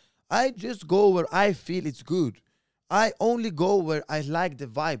subscribers. I just go where I feel it's good. I only go where I like the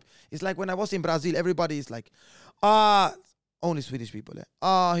vibe. It's like when I was in Brazil, everybody is like, only Swedish people.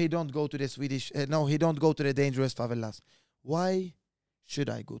 He don't go to the Swedish. No, he don't go to the dangerous favelas. Why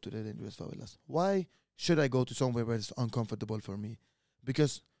should I go to the dangerous favelas? Why should I go to somewhere where it's uncomfortable for me?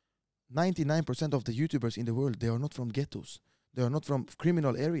 Because 99% of the YouTubers in the world, they are not from ghettos. They are not from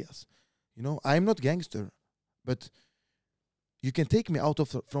criminal areas. You know, I'm not gangster, but you can take me out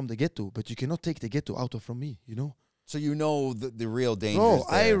from the ghetto, but you cannot take the ghetto out from me, you know? So you know the real danger.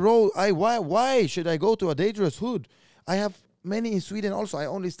 Bro, why should I go to a dangerous hood? I have many in Sweden also. I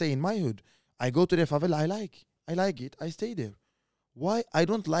only stay in my hood. I go to the favela I like it. I stay there. Why? I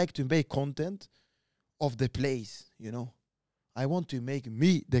don't like to make content of the place, you know? I want to make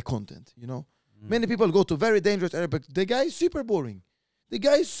me the content, you know? Many people go to very dangerous area, but the guy is super boring.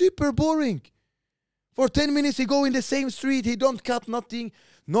 For 10 minutes, he go in the same street. He don't cut nothing.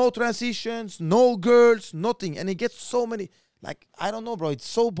 No transitions, no girls, nothing. And he gets so many. Like, I don't know, bro. It's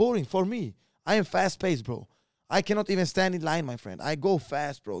so boring for me. I am fast-paced, bro. I cannot even stand in line, my friend. I go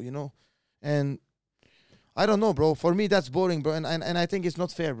fast, bro, you know? And I don't know, bro. For me, that's boring, bro. And I think it's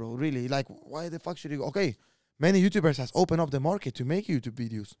not fair, bro. Really. Like, why the fuck should you go? Okay, many YouTubers has opened up the market to make YouTube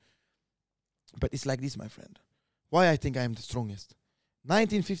videos. But it's like this, my friend. Why I think I am the strongest.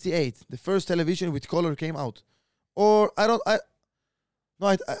 1958, the first television with color came out. Or, I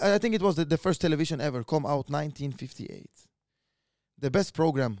think it was the first television ever come out 1958. The best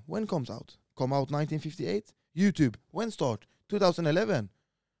program, when comes out? Come out 1958? YouTube, when start? 2011.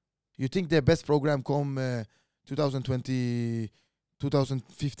 You think the best program come 2020,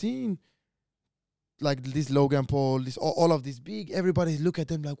 2015? Like this Logan Paul, this all of this big, everybody look at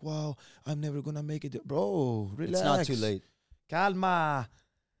them like, wow, I'm never gonna make it. Bro, relax. It's not too late. Calma.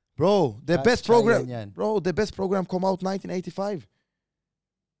 Bro, the best program come out 1985.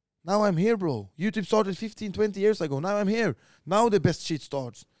 Now I'm here, bro. YouTube started 15, 20 years ago. Now I'm here. Now the best shit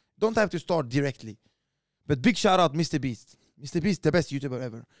starts. Don't have to start directly. But big shout out Mr. Beast. Mr. Beast, the best YouTuber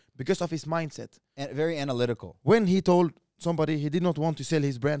ever. Because of his mindset. And very analytical. When he told somebody he did not want to sell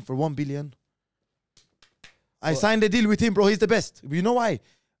his brand for 1 billion, I signed a deal with him, bro. He's the best. You know why?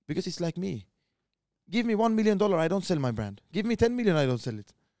 Because it's like me. Give me $1 million, I don't sell my brand. Give me 10 million, I don't sell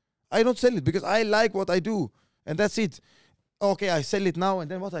it. I don't sell it because I like what I do. And that's it. Okay, I sell it now,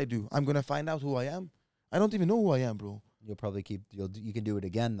 and then what I do? I'm going to find out who I am. I don't even know who I am, bro. You'll probably you can do it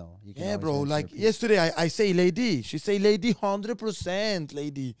again, though. You can Yeah, always bro. rinse and Like repeat. yesterday, I say lady. She say lady 100%,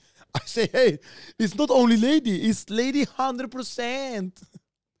 lady. I say, hey, it's not only lady, it's lady 100%.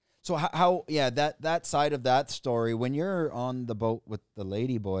 So how that side of that story, when you're on the boat with the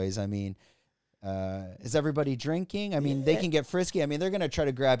Ladyboys, I mean, is everybody drinking? I mean, they can get frisky. I mean, they're going to try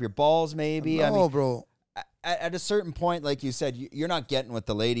to grab your balls maybe. No, I mean, bro. at a certain point, like you said, you're not getting with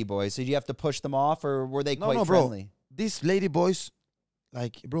the Ladyboys. So do you have to push them off, or were they quite friendly? Bro. These Ladyboys,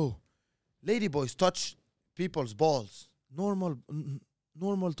 like, bro, Ladyboys touch people's balls.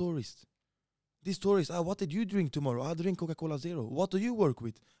 Normal tourists. These tourists, what did you drink tomorrow? I drink Coca-Cola Zero. What do you work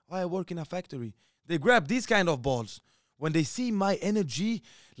with? I work in a factory. They grab these kind of balls. When they see my energy,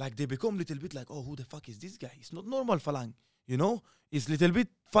 like they become a little bit like, oh, who the fuck is this guy? It's not normal Falang, you know? It's little bit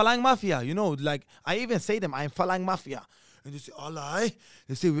Falang Mafia, you know? Like, I even say them, I'm Falang Mafia. And they say, Allah,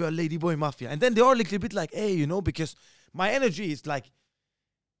 they say, we are Ladyboy Mafia. And then they are a little bit like, hey, you know, because my energy is like,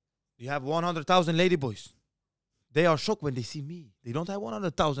 you have 100,000 Ladyboys. They are shocked when they see me. They don't have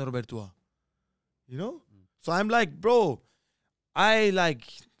 100,000 Roberto. You know? So I'm like, bro,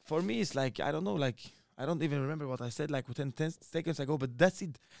 for me, it's like, I don't know, like, I don't even remember what I said like within 10 seconds ago, but that's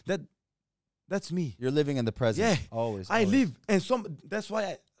it. That's me. You're living in the present. Yeah. Always. I live, and that's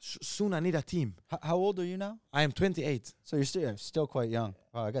why soon I need a team. How old are you now? I am 28. So you're still quite young.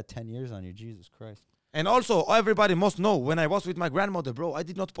 Wow, I got 10 years on you. Jesus Christ. And also, everybody must know, when I was with my grandmother, bro, I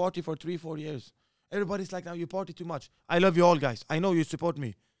did not party for 3-4 years. Everybody's like, now you party too much. I love you all, guys. I know you support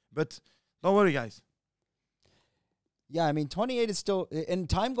me, but don't worry, guys. Yeah, I mean, 28 is still, and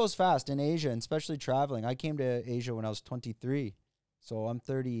time goes fast in Asia, and especially traveling. I came to Asia when I was 23, so I'm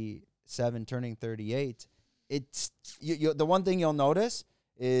 37, turning 38. It's the one thing you'll notice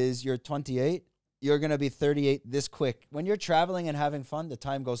is you're 28, you're gonna be 38 this quick. When you're traveling and having fun, the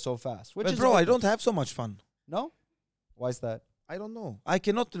time goes so fast. But bro, I don't have so much fun. No? Why is that? I don't know. I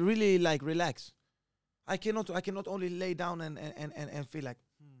cannot really like relax. I cannot only lay down and feel like,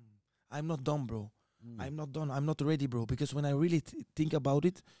 I'm not done, bro. I'm not done. I'm not ready, bro. Because when I really think about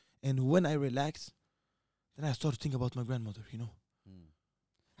it, and when I relax, then I start to think about my grandmother. You know.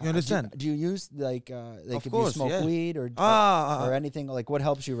 You understand? Do you use like Of if course, you smoke yeah. weed or anything, like what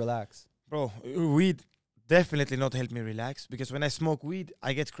helps you relax? Bro, weed definitely not help me relax, because when I smoke weed,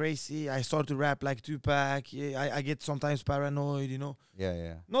 I get crazy. I start to rap like Tupac. Yeah, I get sometimes paranoid. You know.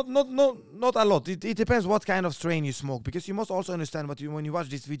 Yeah. Not a lot. It depends what kind of strain you smoke, because you must also understand when you watch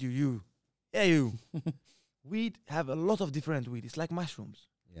this video, you. Weed have a lot of different weed. It's like mushrooms.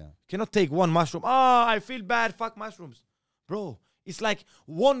 Yeah. Cannot take one mushroom. I feel bad. Fuck mushrooms. Bro, it's like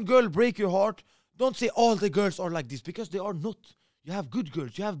one girl break your heart. Don't say all the girls are like this, because they are not. You have good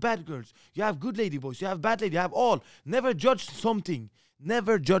girls. You have bad girls. You have good ladyboys. You have bad lady. You have all. Never judge something.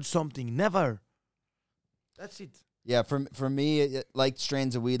 Never judge something. Never. That's it. Yeah, for me, like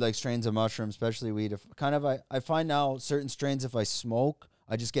strains of weed, like strains of mushrooms, especially weed. I find now certain strains, if I smoke,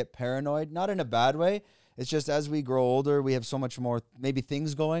 I just get paranoid. Not in a bad way. It's just as we grow older, we have so much more maybe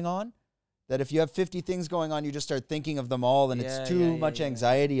things going on that if you have 50 things going on, you just start thinking of them all, and it's too much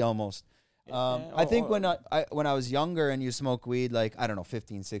anxiety almost. I think when I was younger and you smoke weed, like, I don't know,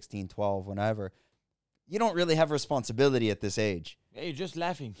 15, 16, 12, whenever, you don't really have responsibility at this age. Yeah, you're just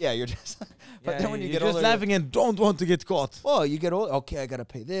laughing. Yeah, you're just. But then when you get just older, laughing and don't want to get caught. well, you get old. Okay, I gotta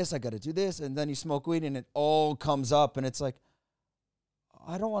pay this. I gotta do this, and then you smoke weed, and it all comes up, and it's like,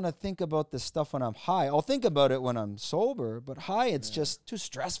 I don't want to think about this stuff when I'm high. I'll think about it when I'm sober, but high, it's just too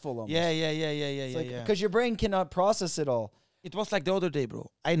stressful. Almost. Yeah. Because your brain cannot process it all. It was like the other day, bro.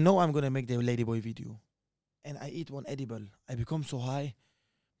 I know I'm gonna make the Ladyboy video, and I eat one edible. I become so high,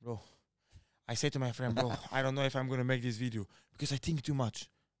 bro. I say to my friend, bro, I don't know if I'm gonna make this video because I think too much,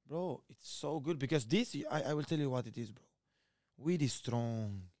 bro. It's so good because this, I will tell you what it is, bro. Weed is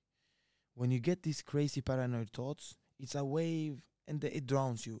strong. When you get these crazy paranoid thoughts, it's a wave, and it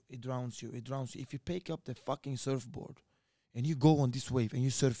drowns you. It drowns you. It drowns you. If you pick up the fucking surfboard, and you go on this wave and you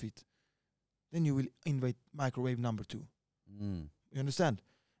surf it, then you will invite microwave number 2. You understand?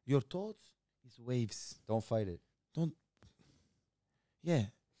 Your thoughts is waves. Don't fight it. Yeah.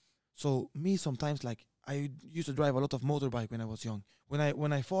 So me sometimes, like, I used to drive a lot of motorbike when I was young.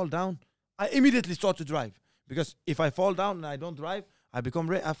 When I fall down, I immediately start to drive, because if I fall down and I don't drive, I become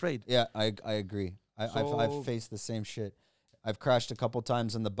afraid. Yeah, I agree. I've faced the same shit. I've crashed a couple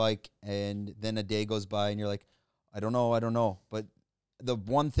times on the bike, and then a day goes by, and you're like, I don't know. But the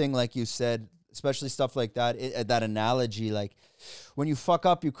one thing, like you said, especially stuff like that, that analogy, like when you fuck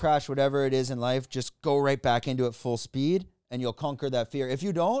up, you crash, whatever it is in life, just go right back into it full speed and you'll conquer that fear. If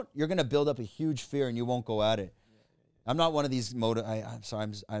you don't, you're going to build up a huge fear and you won't go at it. I'm not one of these I'm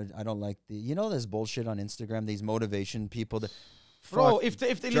sorry. I don't like this bullshit on Instagram. These motivation people that, bro. If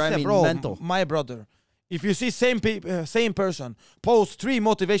they listen, bro, mental. My brother. If you see same person post 3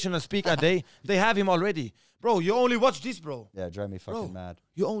 motivational speak a day, they have him already, bro. You only watch this, bro. Yeah, drive me fucking mad.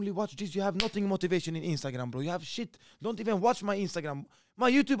 You only watch this. You have nothing motivation in Instagram, bro. You have shit. Don't even watch my Instagram,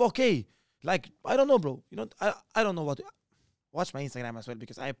 my YouTube. Okay, like I don't know, bro. I don't know what. Watch my Instagram as well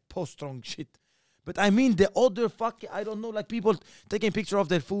because I post strong shit. But I mean the other I don't know, like people taking picture of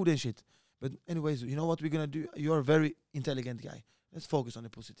their food and shit. But anyways, you know what we're gonna do? You're a very intelligent guy. Let's focus on the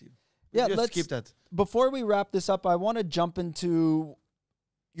positive. Yeah, let's let's skip that. Before we wrap this up, I want to jump into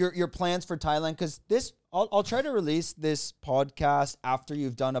your plans for Thailand, because I'll try to release this podcast after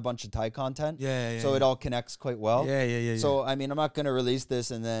you've done a bunch of Thai content. So it all connects quite well. Yeah. So I mean, I'm not gonna release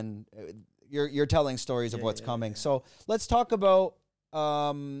this and then you're telling stories of what's coming. So let's talk about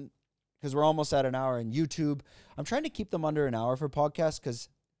because we're almost at an hour in YouTube. I'm trying to keep them under an hour for podcasts because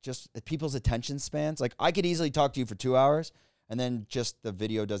just people's attention spans. Like I could easily talk to you for 2 hours and then just the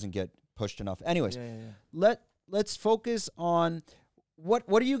video doesn't get pushed enough. Anyways, let's focus on what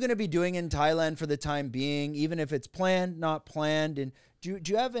are you going to be doing in Thailand for the time being, even if it's planned, not planned, and do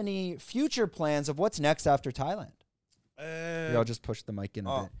you have any future plans of what's next after Thailand? I'll just push the mic in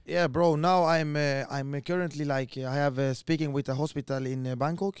a bit. Yeah, bro. Now I'm currently like I have speaking with a hospital in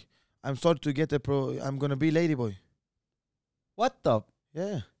Bangkok. I'm starting to get I'm gonna be Ladyboy. What the?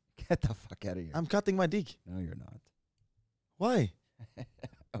 Yeah. Get the fuck out of here. I'm cutting my dick. No, you're not. Why?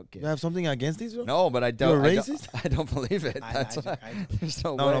 Okay. You have something against this, bro? No, but I don't. You're racist? I don't believe it. That's why. There's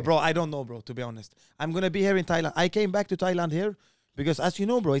no way. No, bro. I don't know, bro. To be honest, I'm gonna be here in Thailand. I came back to Thailand here because, as you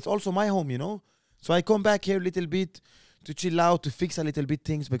know, bro, it's also my home. You know, so I come back here a little bit to chill out, to fix a little bit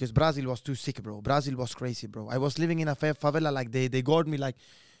things because Brazil was too sick, bro. Brazil was crazy, bro. I was living in a favela, like they guard me like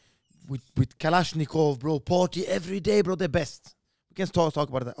with Kalashnikov, bro. Party every day, bro. The best. We can talk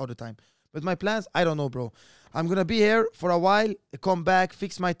about that all the time. But my plans, I don't know, bro. I'm gonna be here for a while, come back,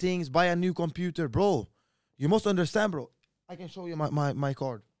 fix my things, buy a new computer, bro. You must understand, bro. I can show you my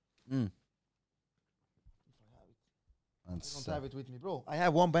card. I don't have it with me, bro. I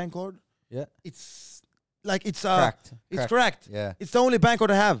have one bank card. Yeah. It's like it's cracked. It's cracked. Yeah. It's the only bank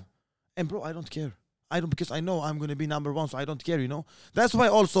card I have. And bro, I don't care. Because I know I'm gonna be number one, so I don't care, you know. That's why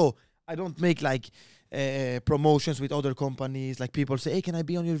also I don't make like promotions with other companies. Like people say, hey, can I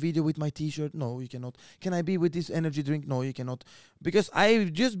be on your video with my t-shirt? No, you cannot. Can I be with this energy drink? No, you cannot. Because I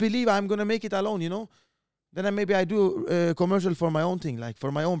just believe I'm gonna make it alone, you know. Then maybe I do a commercial for my own thing, like for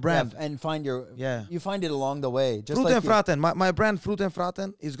my own brand. Yeah, and find you find it along the way. Just Fruit and Fraten. My brand Fruit and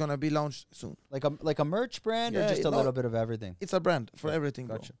Fraten is gonna be launched soon. Like a merch brand or just a little bit of everything? It's a brand for everything,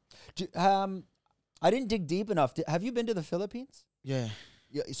 gotcha. Bro. I didn't dig deep enough. Have you been to the Philippines? Yeah.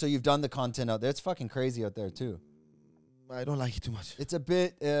 So you've done the content out there. It's fucking crazy out there too. I don't like it too much. It's a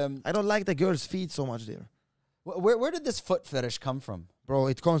bit. I don't like the girls' feet so much there. Where did this foot fetish come from? Bro,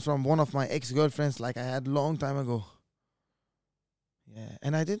 it comes from one of my ex-girlfriends like I had a long time ago. Yeah,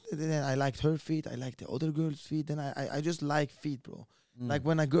 and I liked her feet. I liked the other girl's feet. Then I just like feet, bro. Like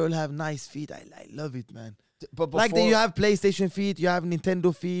when a girl have nice feet, I love it, man. But like you have PlayStation feet, you have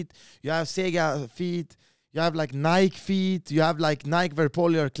Nintendo feet, you have Sega feet, you have like Nike feet, you have like Nike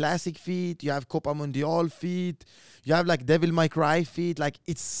Verpolar Classic feet, you have Copa Mundial feet, you have like Devil May Cry feet. Like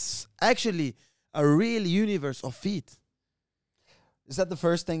it's actually a real universe of feet. Is that the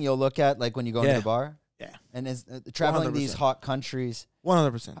first thing you'll look at, like when you go into the bar? Yeah. And is traveling 100%. These hot countries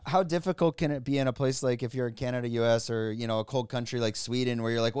 100%. How difficult can it be in a place like if you're in Canada, US, or a cold country like Sweden,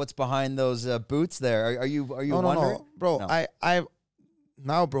 where you're like, what's behind those boots there? Are you wondering? No, bro. No. I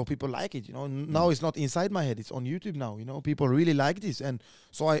now, bro, people like it. Now it's not inside my head. It's on YouTube now. People really like this, and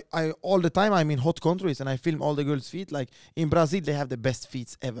so I all the time I'm in hot countries and I film all the girls' feet. Like in Brazil, they have the best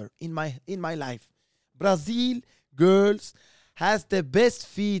feet ever in my life. Brazil girls has the best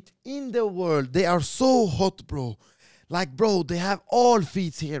feet in the world. They are so hot, bro. Like, bro, they have all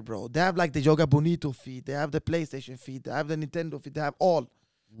feet here, bro. They have like the Yoga Bonito feet. They have the PlayStation feet. They have the Nintendo feet. They have all.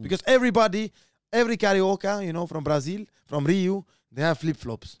 Because every carioca, from Brazil, from Rio, they have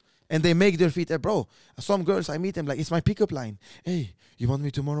flip-flops. And they make their feet, bro. Some girls, I meet them, like, it's my pickup line. Hey, you want me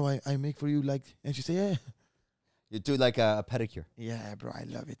tomorrow? I make for you, like, and she say, yeah. You do like a pedicure. Yeah, bro, I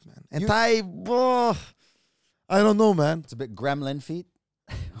love it, man. And Thai, bro, I don't know, man. It's a bit gremlin feet.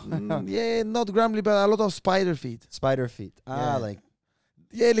 Yeah, not gremlin, but a lot of spider feet. Spider feet. Yeah.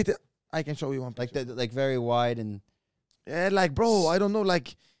 Little. I can show you one picture. Like very wide and. Yeah, like, bro, I don't know,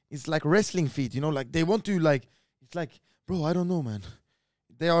 like It's like wrestling feet, you know, like they want to like, it's like, bro, I don't know, man.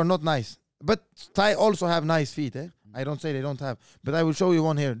 They are not nice. But Thai also have nice feet, eh? I don't say they don't have. But I will show you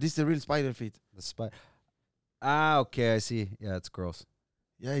one here. This is the real spider feet. The spider. Ah, okay, I see. Yeah, it's gross.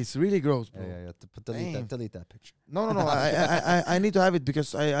 Yeah, it's really gross, bro. Yeah. Delete that picture. No. I need to have it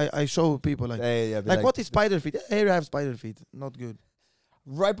because I show people like, like what is spider feet? Here I have spider feet. Not good.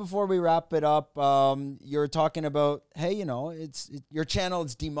 Right before we wrap it up, you're talking about, hey, your channel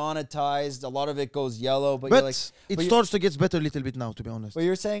is demonetized. A lot of it goes yellow, but you're like, it starts to get better a little bit now, to be honest. But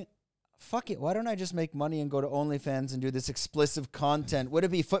you're saying, fuck it. Why don't I just make money and go to OnlyFans and do this explicit content? Would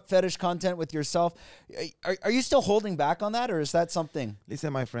it be foot fetish content with yourself? Are you still holding back on that, or is that something?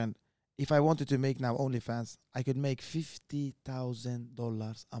 Listen, my friend, if I wanted to make now OnlyFans, I could make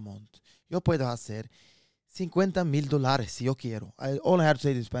 $50,000 a month. Yo puedo hacer $50,000 si yo quiero. I only have to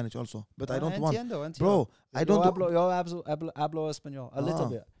say it in Spanish also, but I don't want. Bro, I don't. Yo hablo español a little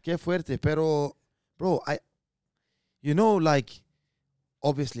bit. Qué fuerte, pero, bro, like,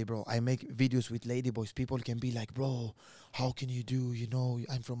 obviously, bro, I make videos with Ladyboys. People can be like, bro, how can you do,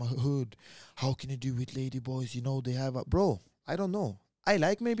 I'm from a hood. How can you do with Ladyboys? They have a... Bro, I don't know. I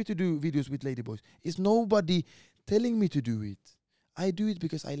like maybe to do videos with Ladyboys. It's nobody telling me to do it. I do it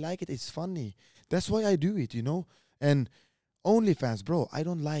because I like it. It's funny. That's why I do it, And OnlyFans, bro, I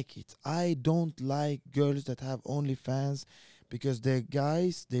don't like it. I don't like girls that have OnlyFans because the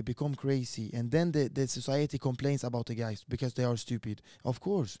guys, they become crazy. And then the society complains about the guys because they are stupid. Of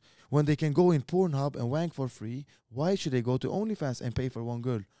course, when they can go in Pornhub and wank for free, why should they go to OnlyFans and pay for one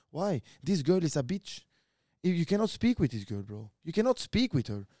girl? Why? This girl is a bitch. You cannot speak with this girl, bro. You cannot speak with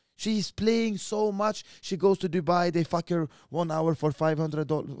her. She's playing so much. She goes to Dubai. They fuck her 1 hour for $500.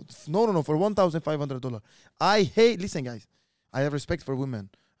 No, for $1,500. I hate... Listen, guys. I have respect for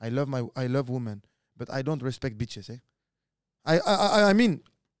women. I love women. But I don't respect bitches, eh? I mean,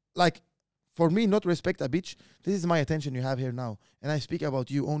 like, for me, not respect a bitch, this is my attention you have here now. And I speak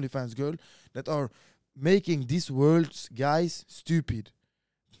about you, OnlyFans girl, that are making this world's guys stupid.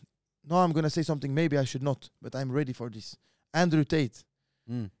 Now I'm going to say something, maybe I should not, but I'm ready for this. Andrew Tate.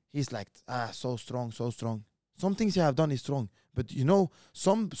 He's like, so strong. Some things you have done is strong. But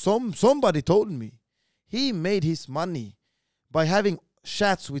somebody told me he made his money by having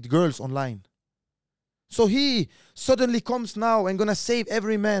chats with girls online. So he suddenly comes now and gonna save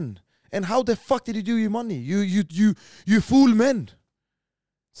every man. And how the fuck did you do your money? You fool men.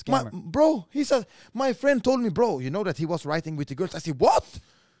 Scammer. He said, my friend told me, bro, that he was writing with the girls. I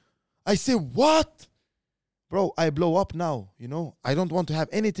said, what? Bro, I blow up now, I don't want to have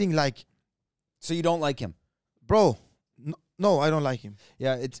anything like... So you don't like him? Bro, no, I don't like him.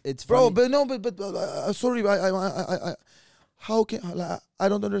 Yeah, it's bro, funny. but sorry, I how can... I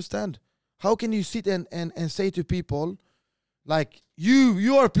don't understand. How can you sit and say to people, like,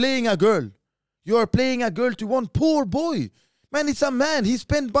 you are playing a girl. You are playing a girl to one poor boy. Man, it's a man. He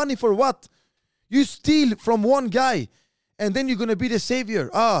spent money for what? You steal from one guy. And then you're going to be the savior.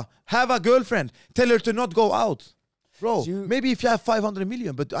 Have a girlfriend. Tell her to not go out. Bro, maybe if you have 500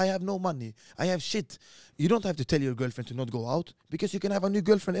 million, but I have no money. I have shit. You don't have to tell your girlfriend to not go out because you can have a new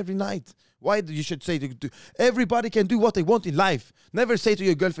girlfriend every night. Why do you should say to everybody can do what they want in life. Never say to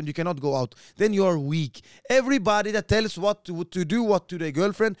your girlfriend you cannot go out. Then you are weak. Everybody that tells what to do what to their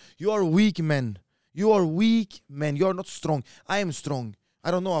girlfriend, you are weak men. You are weak men. You are not strong. I am strong.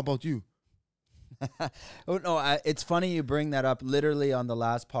 I don't know about you. Oh, no, it's funny you bring that up. Literally on the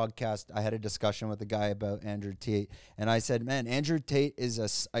last podcast, I had a discussion with a guy about Andrew Tate. And I said, man, Andrew Tate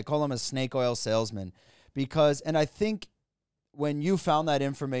I call him a snake oil salesman. And I think when you found that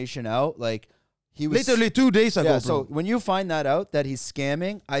information out, like he was... Literally 2 days ago, yeah, bro. So when you find that out, that he's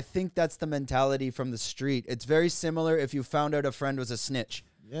scamming, I think that's the mentality from the street. It's very similar if you found out a friend was a snitch.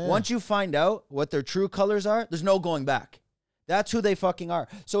 Yeah. Once you find out what their true colors are, there's no going back. That's who they fucking are.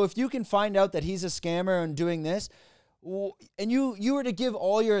 So if you can find out that he's a scammer and doing this, and you were to give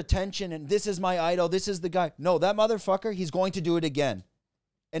all your attention and this is my idol, this is the guy. No, that motherfucker, he's going to do it again.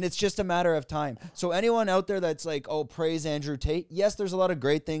 And it's just a matter of time. So anyone out there that's like, oh, praise Andrew Tate. Yes, there's a lot of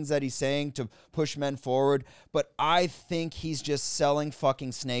great things that he's saying to push men forward. But I think he's just selling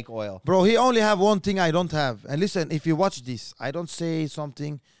fucking snake oil. Bro, he only have one thing I don't have. And listen, if you watch this, I don't say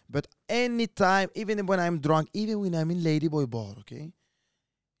something. But anytime, even when I'm drunk, even when I'm in Ladyboy bar, okay?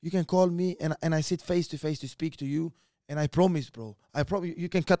 You can call me and I sit face to face to speak to you. And I promise, bro, you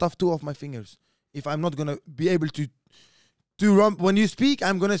can cut off 2 of my fingers. If I'm not going to be able to run. When you speak,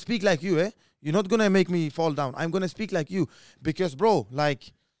 I'm going to speak like you, eh? You're not going to make me fall down. I'm going to speak like you. Because, bro,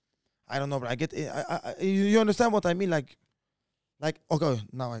 like, I don't know, bro. You understand what I mean? Like, okay,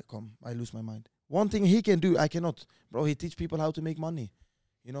 now I lose my mind. One thing he can do, I cannot. Bro, he teach people how to make money.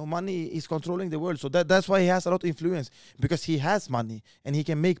 You know, money is controlling the world. So that's why he has a lot of influence, because he has money and he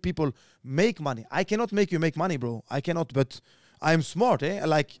can make people make money. I cannot make you make money, bro. I cannot, but I'm smart, eh?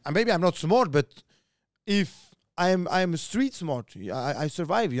 Like, maybe I'm not smart, but if I'm street smart, I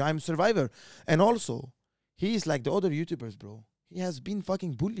survive. I'm a survivor. And also, he is like the other YouTubers, bro. He has been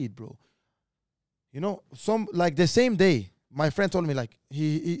fucking bullied, bro. You know, like the same day, my friend told me, like,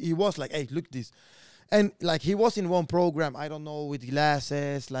 he was like, hey, look this. And like, he was in one program, I don't know, with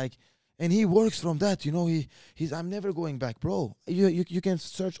glasses, like, and he works from that, you know. He's I'm never going back, bro. You can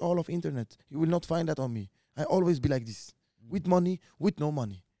search all of internet. You will not find that on me. I always be like this, with money, with no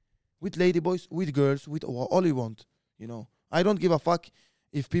money, with ladyboys, with girls, with all you want, you know. I don't give a fuck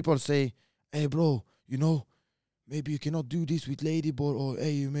if people say, hey, bro, you know, maybe you cannot do this with ladyboy, or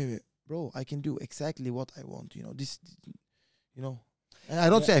hey, you maybe, bro, I can do exactly what I want, you know. This, you know. And I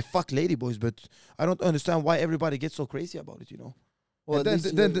don't say I fuck ladyboys, but I don't understand why everybody gets so crazy about it, you know. Well,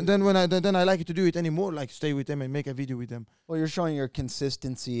 then I like to do it anymore, like stay with them and make a video with them. Well, you're showing your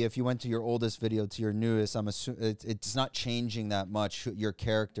consistency. If you went to your oldest video to your newest, I'm assuming it's not changing that much, your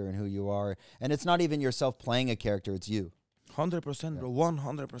character and who you are, and it's not even yourself playing a character. It's you. 100%, bro.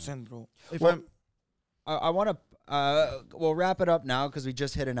 100%, bro. I want to. We'll wrap it up now because we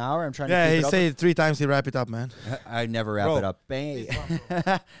just hit an hour. I'm trying to. Yeah, he said it 3 times. He wrap it up, man. I never wrap it up. Bang.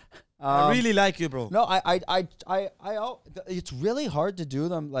 I really like you, bro. No, it's really hard to do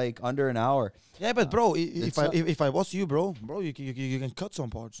them like under an hour. Yeah, but bro, if I was you, bro, you can cut some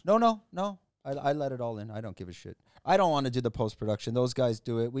parts. No. I let it all in. I don't give a shit. I don't want to do the post-production. Those guys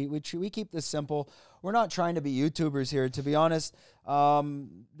do it. We keep this simple. We're not trying to be YouTubers here, to be honest.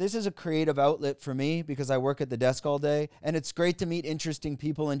 This is a creative outlet for me because I work at the desk all day, and it's great to meet interesting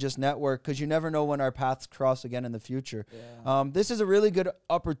people and just network because you never know when our paths cross again in the future. Yeah. This is a really good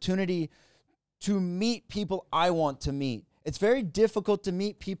opportunity to meet people I want to meet. It's very difficult to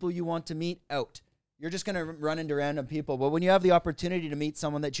meet people you want to meet out. You're just going to run into random people. But when you have the opportunity to meet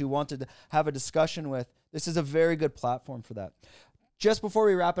someone that you wanted to have a discussion with, this is a very good platform for that. Just before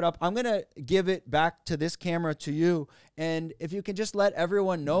we wrap it up, I'm going to give it back to this camera to you. And if you can just let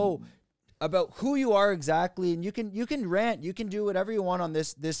everyone know about who you are exactly, and you can rant, you can do whatever you want on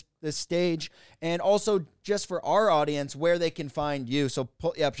this stage, and also just for our audience where they can find you. So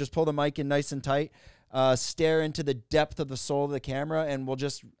just pull the mic in nice and tight. Stare into the depth of the soul of the camera, and we'll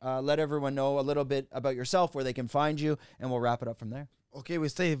just let everyone know a little bit about yourself, where they can find you, and we'll wrap it up from there. Okay, we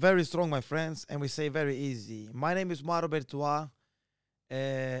stay very strong, my friends, and we say very easy. My name is Roberto,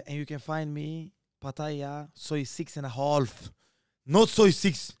 and you can find me, Pattaya, soy 6.5. Not soy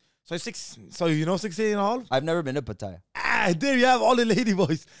 6. Soy 6. So you know 6.5? I've never been to Pattaya. There you have all the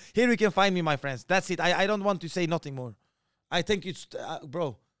ladyboys. Here you can find me, my friends. That's it. I don't want to say nothing more. I think it's,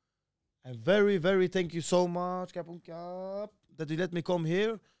 bro. I very, very thank you so much, that you let me come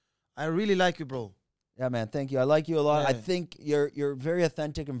here. I really like you, bro. Yeah, man, thank you. I like you a lot. Yeah. I think you're very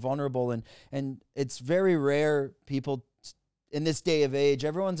authentic and vulnerable, and it's very rare people in this day of age.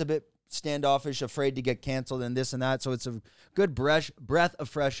 Everyone's a bit standoffish, afraid to get canceled and this and that. So it's a good breath of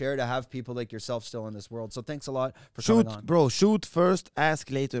fresh air to have people like yourself still in this world. So thanks a lot for coming on. Bro, shoot first, ask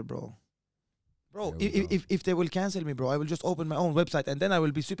later, bro. Bro, if they will cancel me, bro, I will just open my own website and then I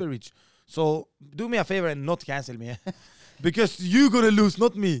will be super rich. So do me a favor and not cancel me. Because you're going to lose,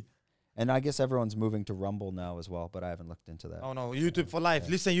 not me. And I guess everyone's moving to Rumble now as well, but I haven't looked into that. Oh, no, YouTube for life.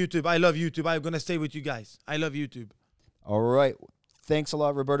 Yeah. Listen, YouTube. I love YouTube. I'm going to stay with you guys. I love YouTube. All right. Thanks a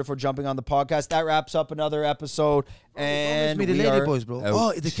lot, Roberto, for jumping on the podcast. That wraps up another episode. Bro, and me the Ladyboys,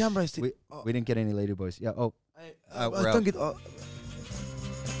 bro. The camera is... We didn't get any Ladyboys. Yeah, I don't get...